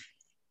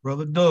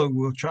Brother Doug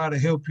will try to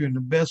help you in the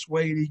best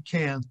way he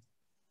can.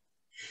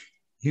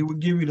 He will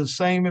give you the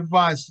same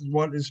advice as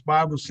what this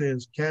Bible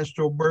says. Cast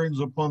your burdens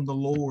upon the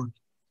Lord.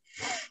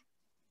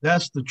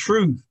 That's the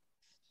truth.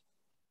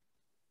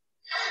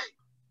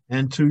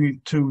 And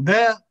to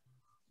that,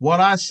 what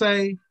I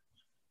say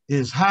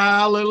is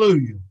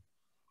hallelujah.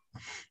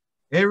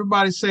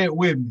 Everybody say it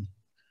with me.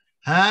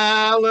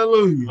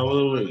 Hallelujah.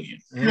 Hallelujah.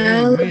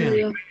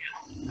 Amen.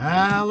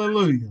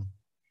 Hallelujah.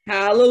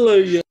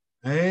 Hallelujah.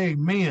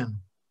 Amen.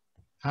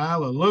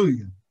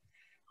 Hallelujah.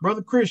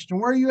 Brother Christian,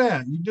 where are you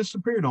at? You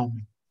disappeared on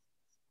me.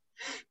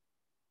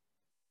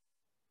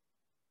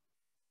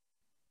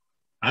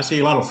 I see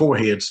a lot of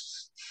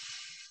foreheads.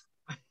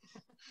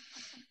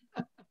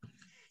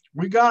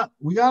 We got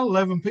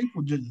 11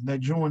 people that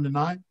joined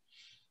tonight.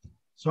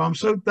 So I'm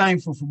so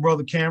thankful for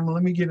Brother Cameron.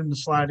 Let me get him to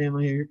slide in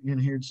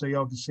here so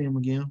y'all can see him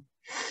again.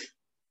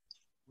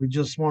 We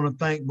just want to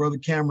thank Brother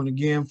Cameron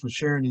again for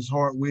sharing his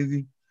heart with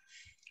you.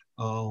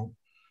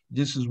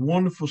 This is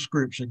wonderful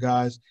scripture,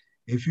 guys.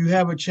 If you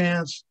have a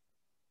chance,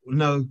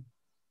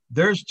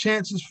 there's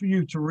chances for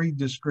you to read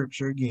this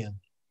scripture again.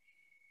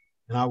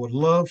 And I would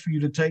love for you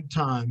to take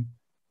time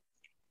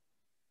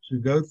to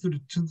go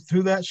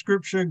through that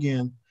scripture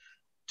again.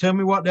 Tell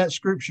me what that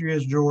scripture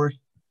is, Jory.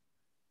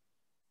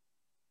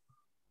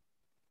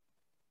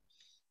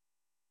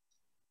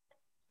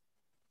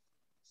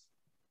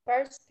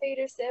 First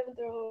Peter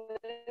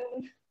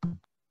 7-11.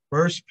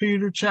 1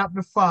 Peter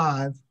chapter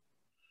 5,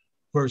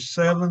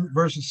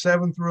 verses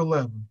 7 through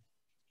 11.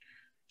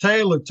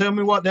 Taylor, tell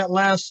me what that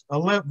last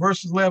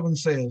verse 11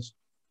 says.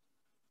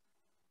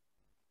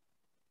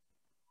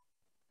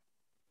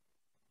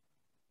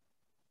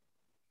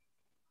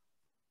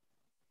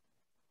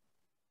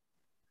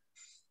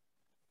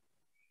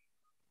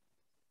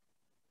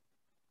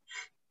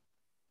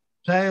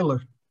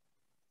 Taylor.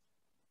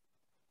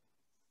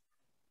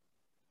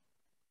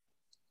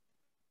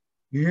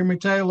 You hear me,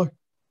 Taylor?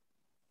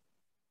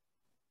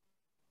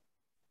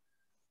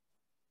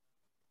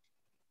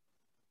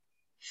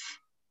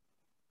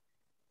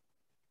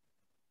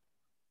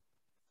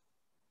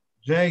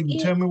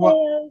 Jaden, tell me what.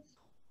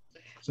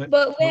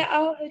 But let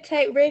all who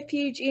take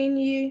refuge in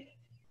you.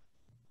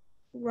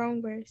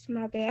 Wrong verse,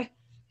 my bad.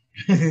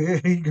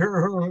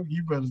 Girl,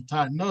 you better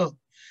tighten up.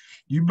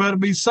 You better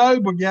be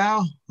sober,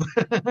 gal.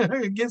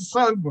 Get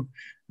sober.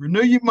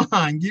 Renew your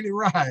mind. Get it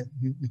right.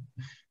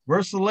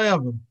 Verse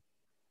 11.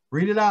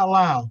 Read it out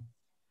loud.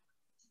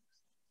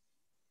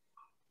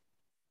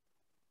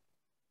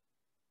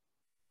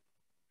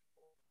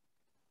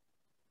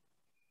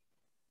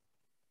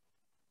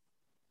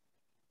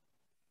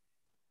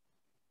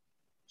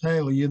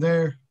 Taylor, you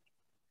there?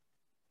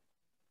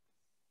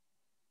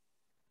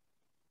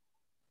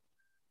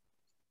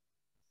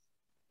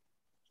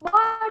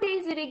 What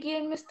is it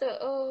again,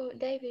 Mr.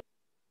 David?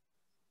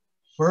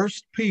 1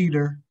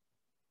 Peter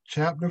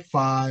chapter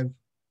 5,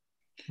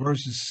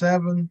 verses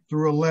 7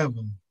 through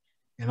 11.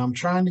 And I'm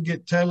trying to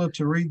get Taylor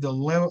to read the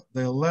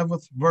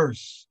 11th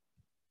verse.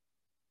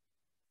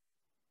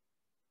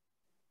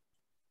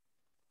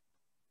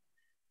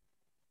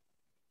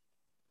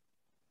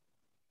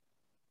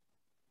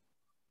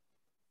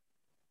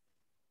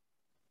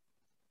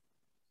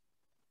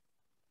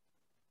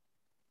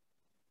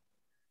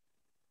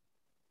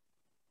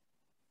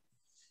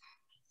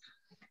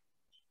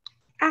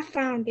 I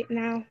found it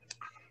now.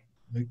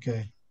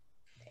 Okay.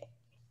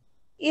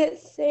 It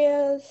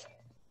says,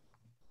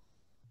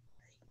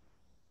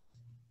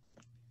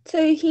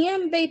 to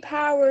him be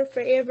power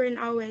forever and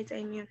always.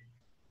 Amen.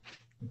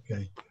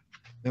 Okay.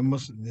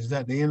 Is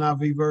that the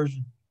NIV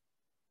version?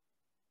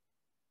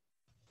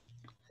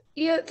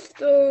 It's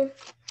the,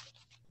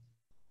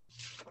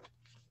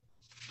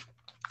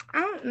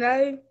 I don't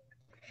know.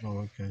 Oh,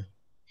 okay.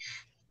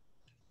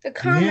 The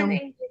Common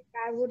English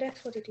Bible,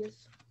 that's what it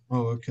is.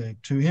 Oh, okay.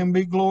 To him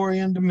be glory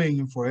and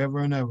dominion forever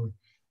and ever.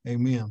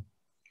 Amen.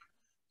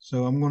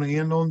 So I'm going to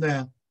end on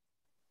that.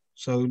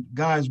 So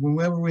guys,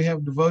 whenever we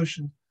have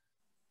devotion,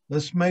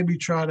 let's maybe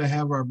try to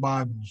have our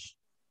Bibles.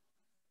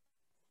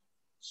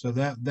 So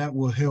that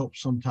will help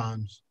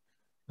sometimes.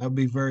 That'll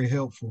be very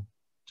helpful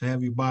to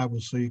have your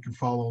Bible so you can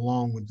follow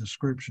along with the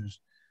scriptures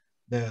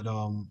that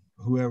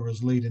whoever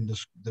is leading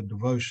the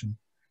devotion,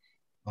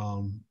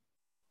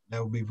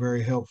 that would be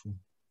very helpful.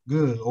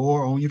 Good.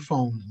 Or on your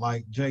phone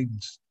like Jaden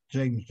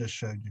just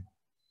showed you.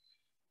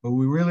 But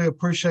we really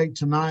appreciate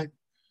tonight.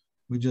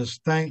 We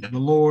just thank the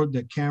Lord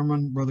that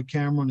Brother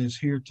Cameron is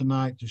here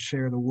tonight to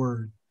share the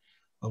word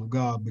of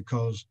God,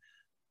 because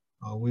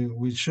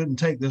we shouldn't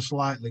take this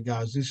lightly,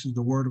 guys. This is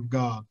the word of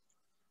God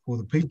for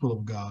the people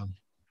of God,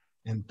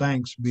 and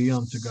thanks be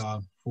unto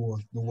God for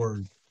the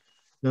word.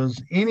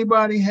 Does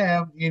anybody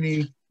have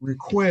any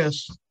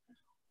requests?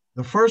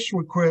 The first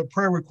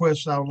prayer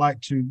request I would like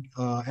to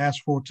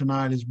ask for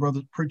tonight is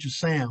Brother Preacher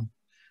Sam.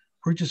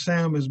 Preacher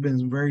Sam has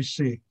been very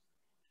sick,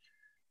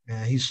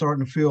 and he's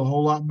starting to feel a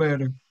whole lot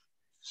better.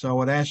 So I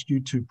would ask you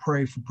to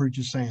pray for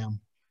Preacher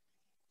Sam.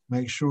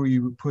 Make sure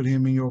you put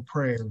him in your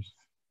prayers.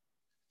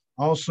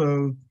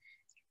 Also,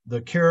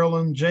 the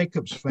Carolyn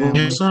Jacobs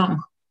family.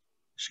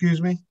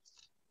 Excuse me?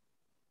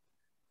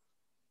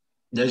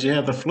 Does he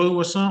have the flu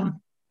or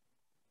something?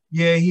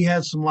 Yeah, he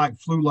had some like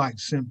flu-like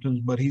symptoms,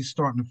 but he's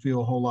starting to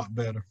feel a whole lot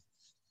better.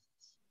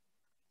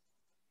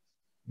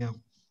 Yeah.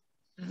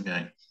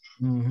 Okay.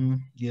 Mm-hmm.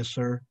 Yes,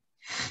 sir.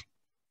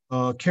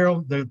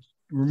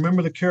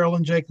 Remember the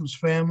Carolyn Jacobs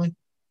family?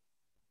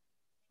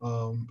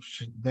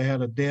 They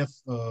had a death.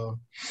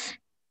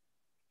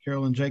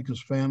 Carolyn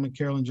Jacobs family.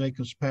 Carolyn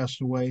Jacobs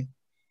passed away.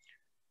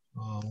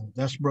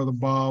 That's Brother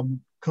Bob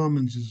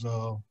Cummins'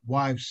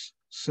 wife's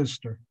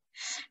sister.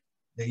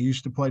 They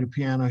used to play the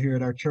piano here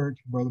at our church.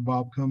 Brother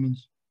Bob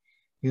Cummins,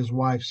 his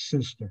wife's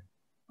sister,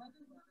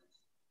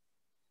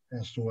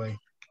 passed away.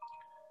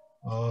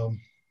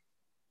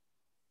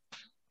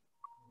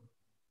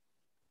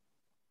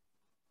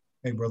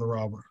 Hey, Brother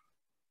Robert.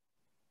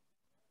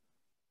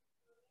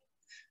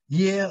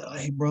 Yeah,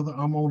 hey brother,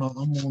 I'm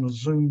on a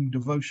Zoom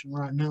devotion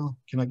right now.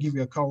 Can I give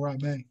you a call right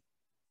back?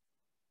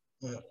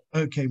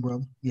 Okay,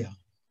 brother. Yeah,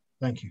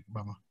 thank you.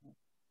 Bye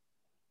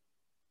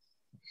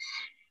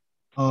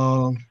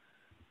bye.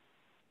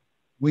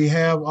 We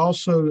have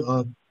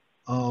also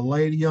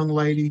a young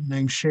lady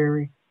named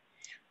Sherry.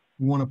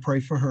 We want to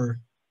pray for her.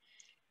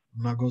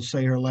 I'm not going to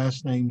say her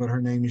last name, but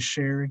her name is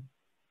Sherry.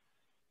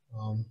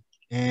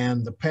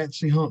 And the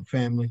Patsy Hunt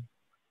family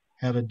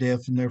had a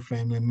death in their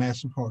family, a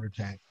massive heart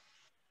attack.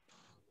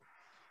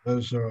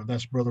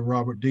 That's Brother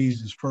Robert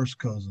Dees' first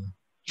cousin.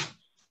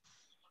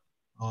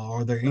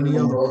 Are there any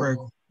other prayer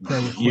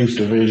requests? Youth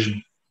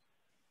Division.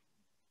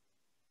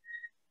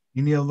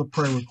 Any other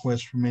prayer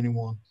requests from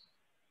anyone?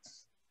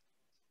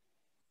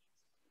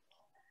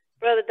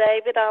 Brother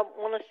David, I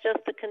want us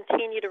just to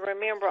continue to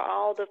remember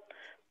all the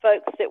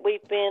folks that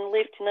we've been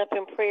lifting up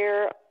in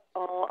prayer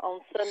on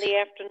Sunday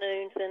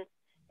afternoons.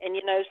 And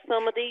you know,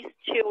 some of these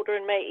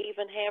children may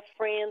even have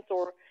friends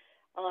or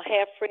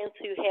have friends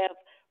who have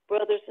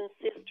brothers and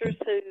sisters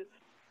who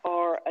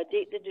are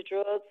addicted to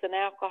drugs and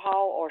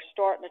alcohol or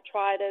starting to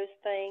try those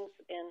things.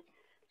 And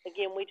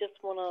again, we just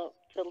want to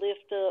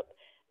lift up.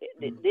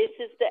 This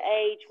is the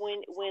age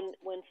when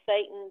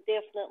Satan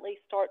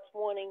definitely starts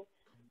wanting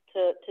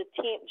to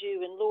tempt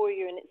you and lure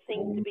you, and it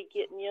seems to be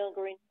getting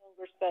younger and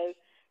younger. So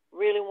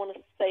really want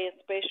to say a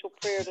special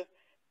prayer to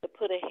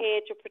put a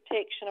hedge of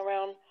protection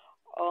around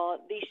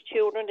these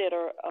children that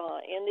are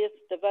in this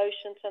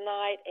devotion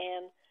tonight,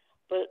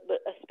 but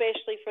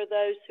especially for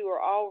those who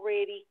are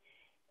already,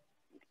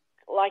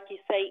 like you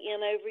say,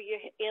 in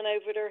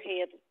over their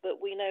heads. But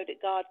we know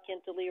that God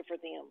can deliver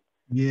them.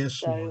 Yes.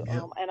 So,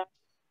 yep. And I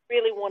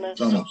really want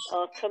to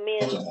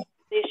commend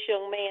this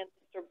young man,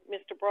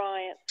 Mr.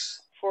 Bryant,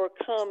 for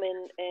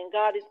coming, and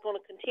God is going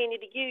to continue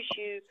to use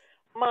you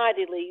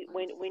mightily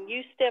when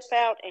you step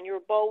out and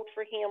you're bold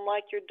for Him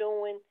like you're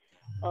doing.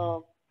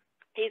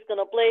 He's going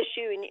to bless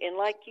you, and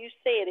like you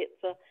said,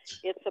 it's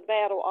a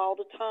battle all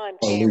the time.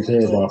 Yeah,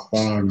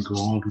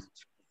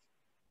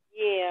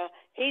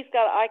 he's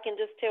got. I can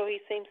just tell he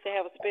seems to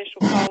have a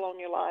special call on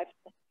your life.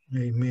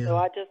 Amen. So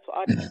I just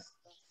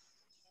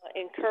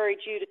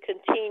encourage you to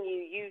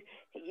continue.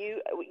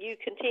 You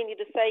continue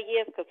to say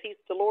yes, because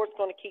the Lord's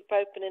going to keep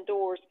opening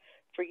doors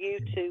for you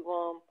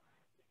to.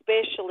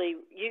 Especially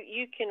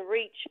you can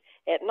reach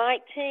at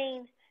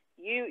 19.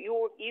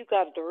 You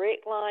got a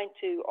direct line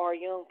to our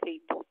young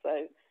people.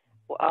 So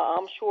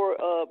I'm sure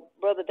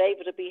Brother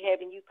David will be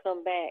having you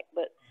come back.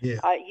 But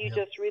you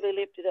just really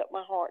lifted up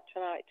my heart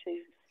tonight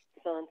too,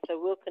 son.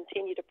 So we'll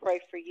continue to pray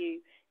for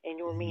you and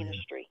your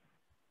ministry.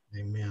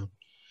 Amen.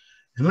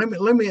 And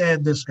let me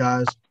add this,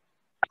 guys.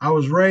 I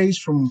was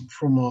raised from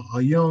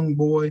a young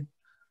boy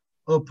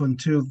up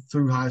until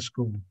through high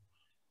school.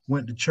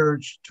 Went to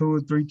church 2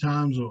 or 3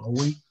 times a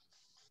week,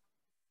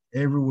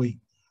 every week.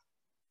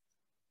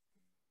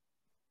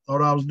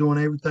 Thought I was doing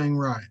everything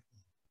right.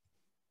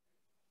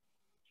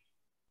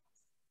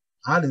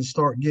 I didn't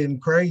start getting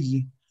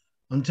crazy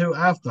until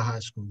after high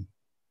school.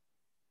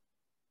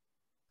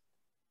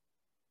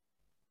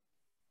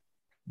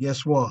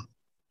 Guess what?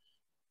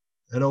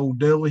 That old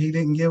devil, he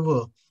didn't give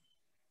up.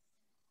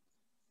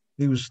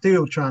 He was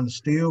still trying to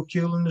steal,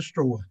 kill, and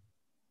destroy.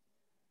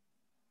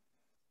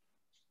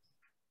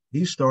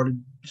 He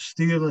started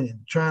stealing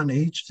and trying to,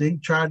 he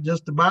tried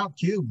just about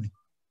kill me.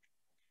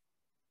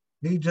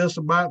 He just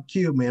about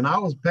killed me. And I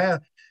was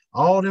past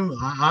all them.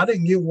 I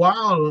didn't get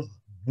wild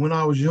when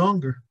I was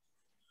younger.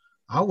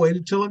 I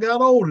waited till I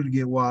got older to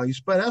get wild.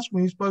 That's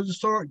when you're supposed to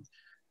start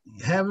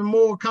having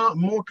more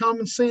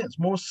common sense,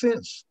 more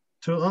sense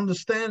to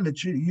understand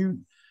that you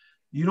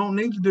don't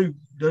need to do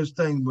those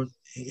things. But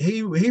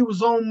he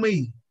was on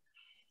me.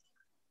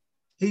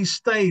 He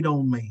stayed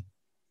on me.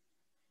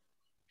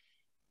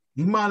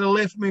 He might have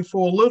left me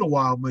for a little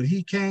while, but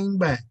he came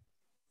back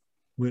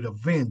with a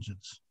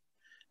vengeance.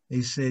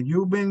 He said,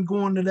 "You've been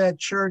going to that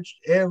church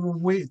every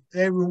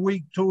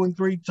week 2 and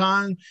 3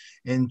 times,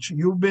 and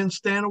you've been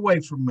staying away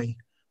from me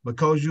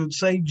because you'd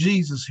say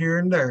Jesus here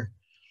and there.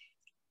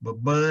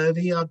 But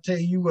buddy, I'll tell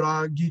you what,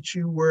 I'll get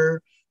you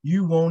where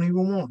you won't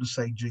even want to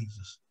say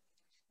Jesus."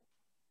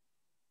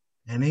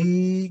 And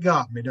he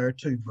got me there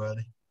too,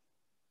 buddy.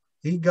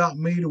 He got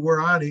me to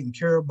where I didn't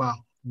care about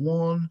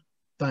one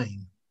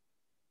thing.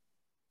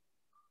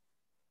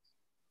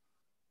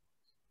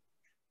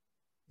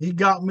 He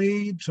got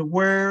me to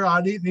where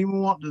I didn't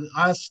even want to.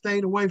 I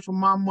stayed away from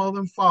my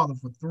mother and father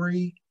for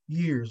 3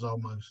 years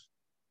almost.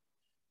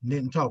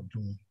 Didn't talk to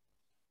them.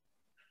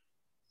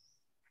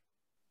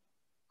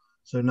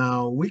 So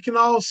now we can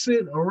all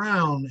sit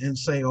around and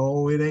say,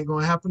 "Oh, it ain't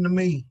gonna happen to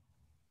me."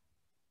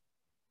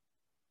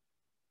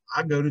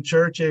 I go to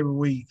church every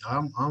week.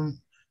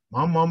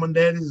 My mom and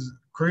dad is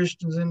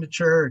Christians in the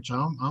church.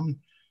 I'm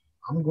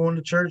going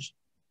to church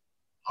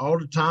all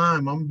the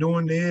time. I'm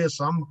doing this.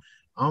 I'm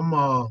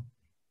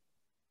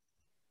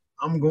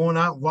going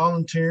out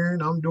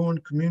volunteering. I'm doing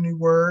community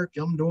work.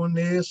 I'm doing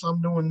this.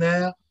 I'm doing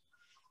that.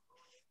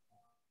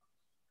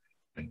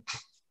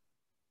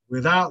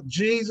 Without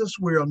Jesus,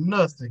 we are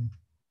nothing.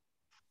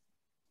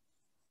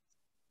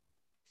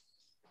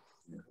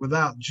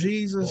 Without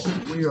Jesus,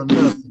 we are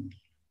nothing.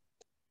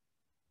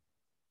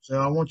 So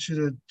I want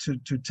you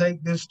to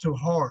take this to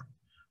heart,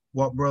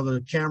 what Brother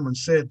Cameron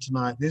said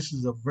tonight. This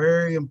is a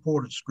very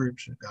important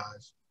scripture,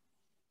 guys.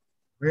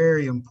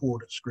 Very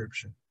important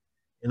scripture.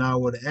 And I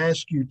would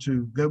ask you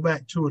to go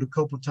back to it a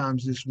couple of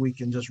times this week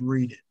and just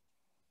read it.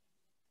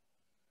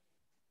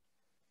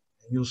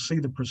 And you'll see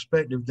the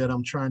perspective that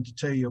I'm trying to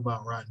tell you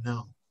about right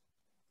now.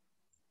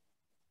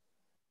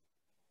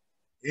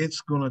 It's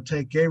going to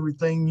take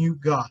everything you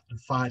got to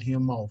fight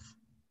him off.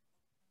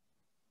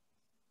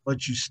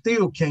 But you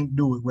still can't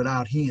do it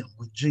without him,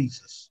 with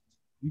Jesus.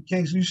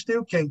 You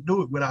still can't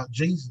do it without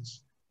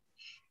Jesus.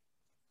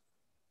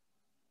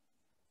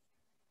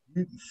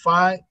 You can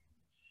fight,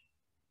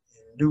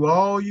 do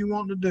all you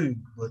want to do,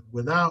 but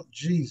without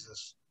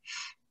Jesus,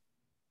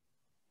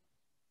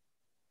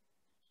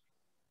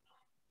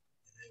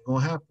 it ain't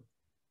gonna happen.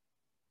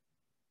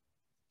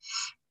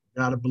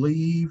 You gotta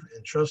believe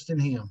and trust in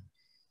him.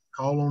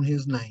 Call on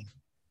his name.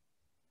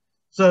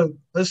 So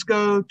let's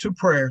go to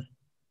prayer.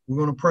 We're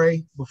gonna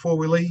pray before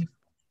we leave.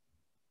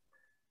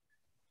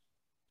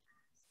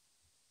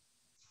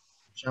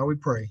 Shall we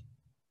pray?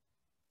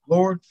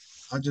 Lord,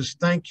 I just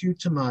thank you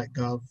tonight,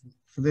 God,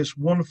 for this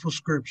wonderful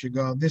scripture,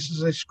 God. This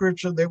is a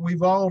scripture that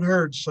we've all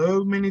heard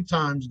so many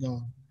times,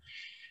 God.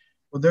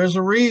 But there's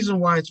a reason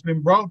why it's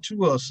been brought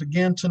to us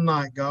again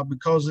tonight, God,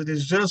 because it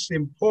is just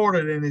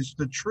important and it's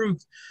the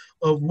truth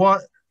of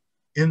what,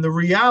 in the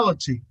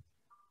reality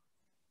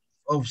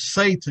of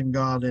Satan,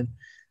 God, and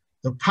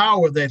the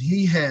power that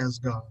he has,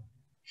 God.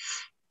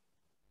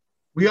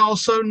 We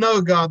also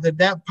know, God,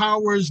 that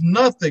power is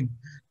nothing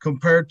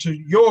compared to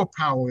your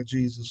power,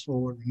 Jesus,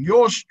 Lord, and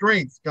your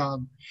strength,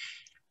 God.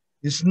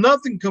 It's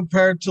nothing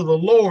compared to the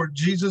Lord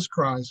Jesus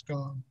Christ,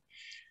 God.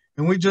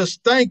 And we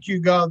just thank you,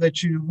 God,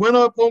 that you went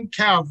up on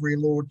Calvary,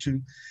 Lord,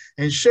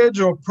 and shed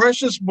your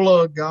precious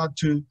blood, God,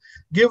 to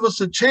give us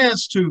a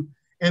chance to,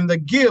 and the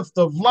gift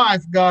of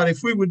life, God,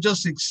 if we would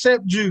just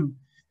accept you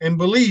and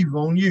believe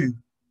on you.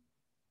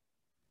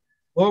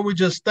 Lord, we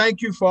just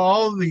thank you for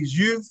all of these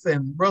youth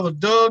and Brother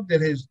Doug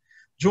that has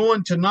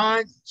joined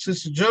tonight,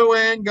 Sister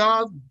Joanne,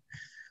 God,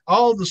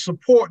 all the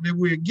support that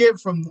we get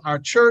from our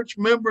church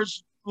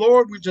members.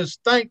 Lord, we just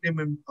thank them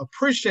and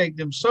appreciate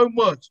them so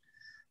much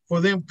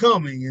for them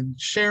coming and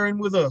sharing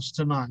with us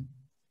tonight.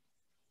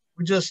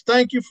 We just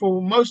thank you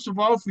for, most of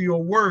all, for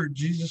your word,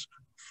 Jesus,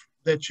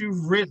 that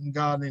you've written,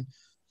 God, and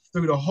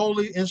through the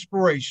holy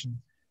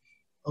inspiration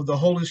of the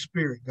Holy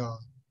Spirit, God.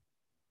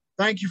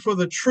 Thank you for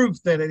the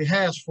truth that it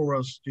has for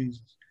us,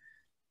 Jesus.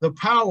 The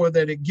power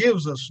that it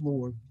gives us,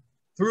 Lord,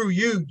 through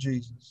you,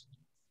 Jesus.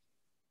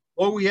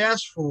 Lord, we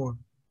ask for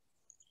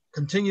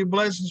continued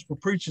blessings for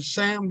Preacher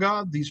Sam,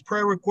 God. These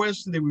prayer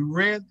requests that we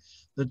read,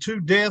 the 2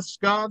 deaths,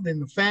 God,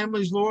 and the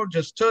families, Lord,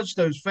 just touch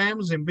those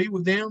families and be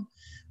with them.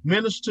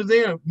 Minister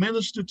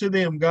to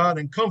them, God,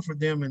 and comfort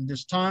them in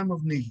this time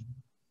of need.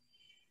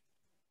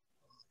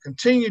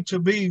 Continue to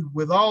be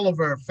with all of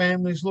our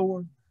families,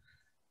 Lord.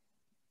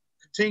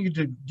 Continue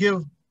to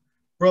give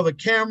Brother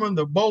Cameron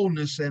the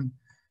boldness and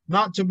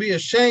not to be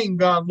ashamed,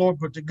 God, Lord,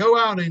 but to go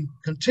out and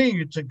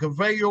continue to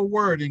convey your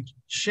word and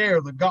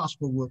share the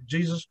gospel with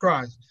Jesus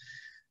Christ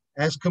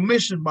as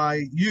commissioned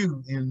by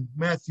you in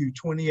Matthew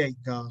 28,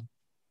 God,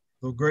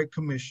 the Great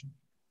Commission.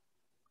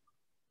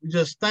 We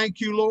just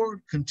thank you,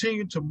 Lord.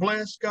 Continue to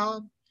bless,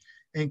 God,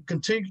 and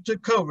continue to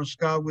cover us,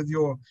 God, with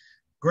your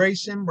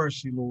grace and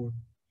mercy, Lord.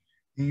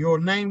 In your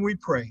name we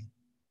pray.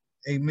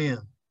 Amen.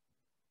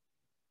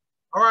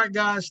 All right,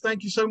 guys,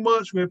 thank you so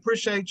much. We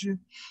appreciate you.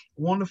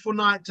 Wonderful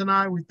night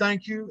tonight. We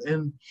thank you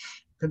and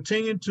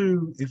continue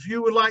to, if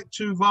you would like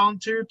to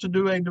volunteer to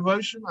do a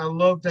devotion, I'd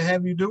love to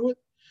have you do it.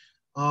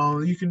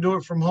 You can do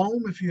it from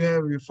home if you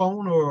have your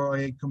phone or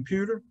a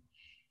computer.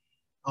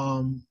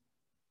 I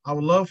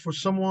would love for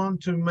someone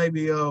to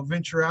maybe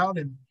venture out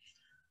and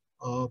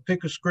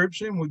pick a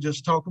scripture and we'll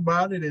just talk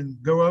about it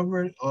and go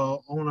over it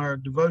on our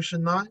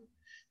devotion night.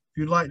 If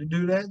you'd like to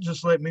do that,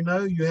 just let me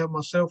know. You have my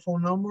cell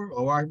phone number,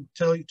 or I can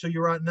tell it to you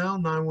right now,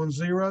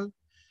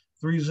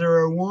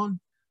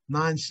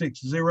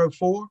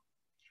 910-301-9604.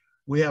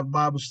 We have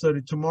Bible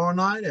study tomorrow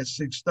night at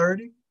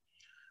 6:30.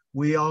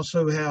 We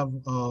also have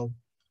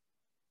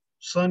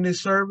Sunday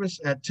service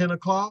at 10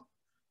 o'clock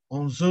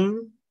on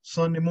Zoom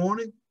Sunday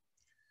morning.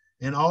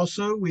 And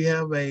also we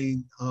have a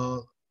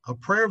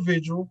prayer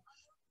vigil,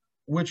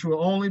 which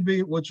will only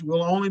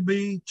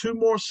be 2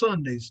 more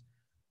Sundays,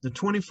 the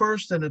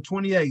 21st and the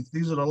 28th.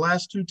 These are the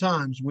last 2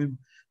 times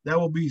that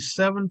will be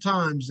 7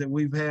 times that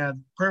we've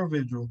had prayer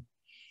vigil.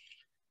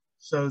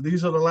 So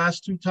these are the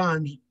last 2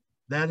 times.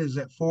 That is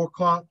at 4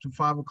 o'clock to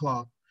 5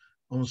 o'clock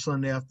on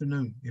Sunday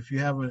afternoon. If you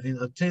haven't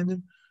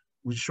attended,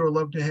 we'd sure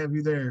love to have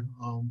you there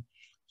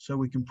so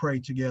we can pray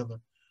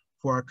together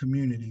for our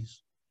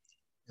communities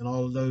and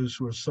all of those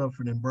who are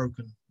suffering and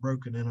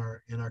broken in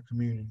our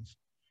communities.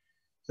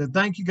 So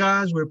thank you,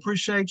 guys. We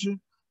appreciate you.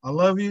 I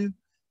love you,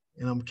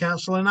 and I'm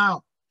canceling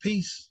out.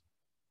 Peace.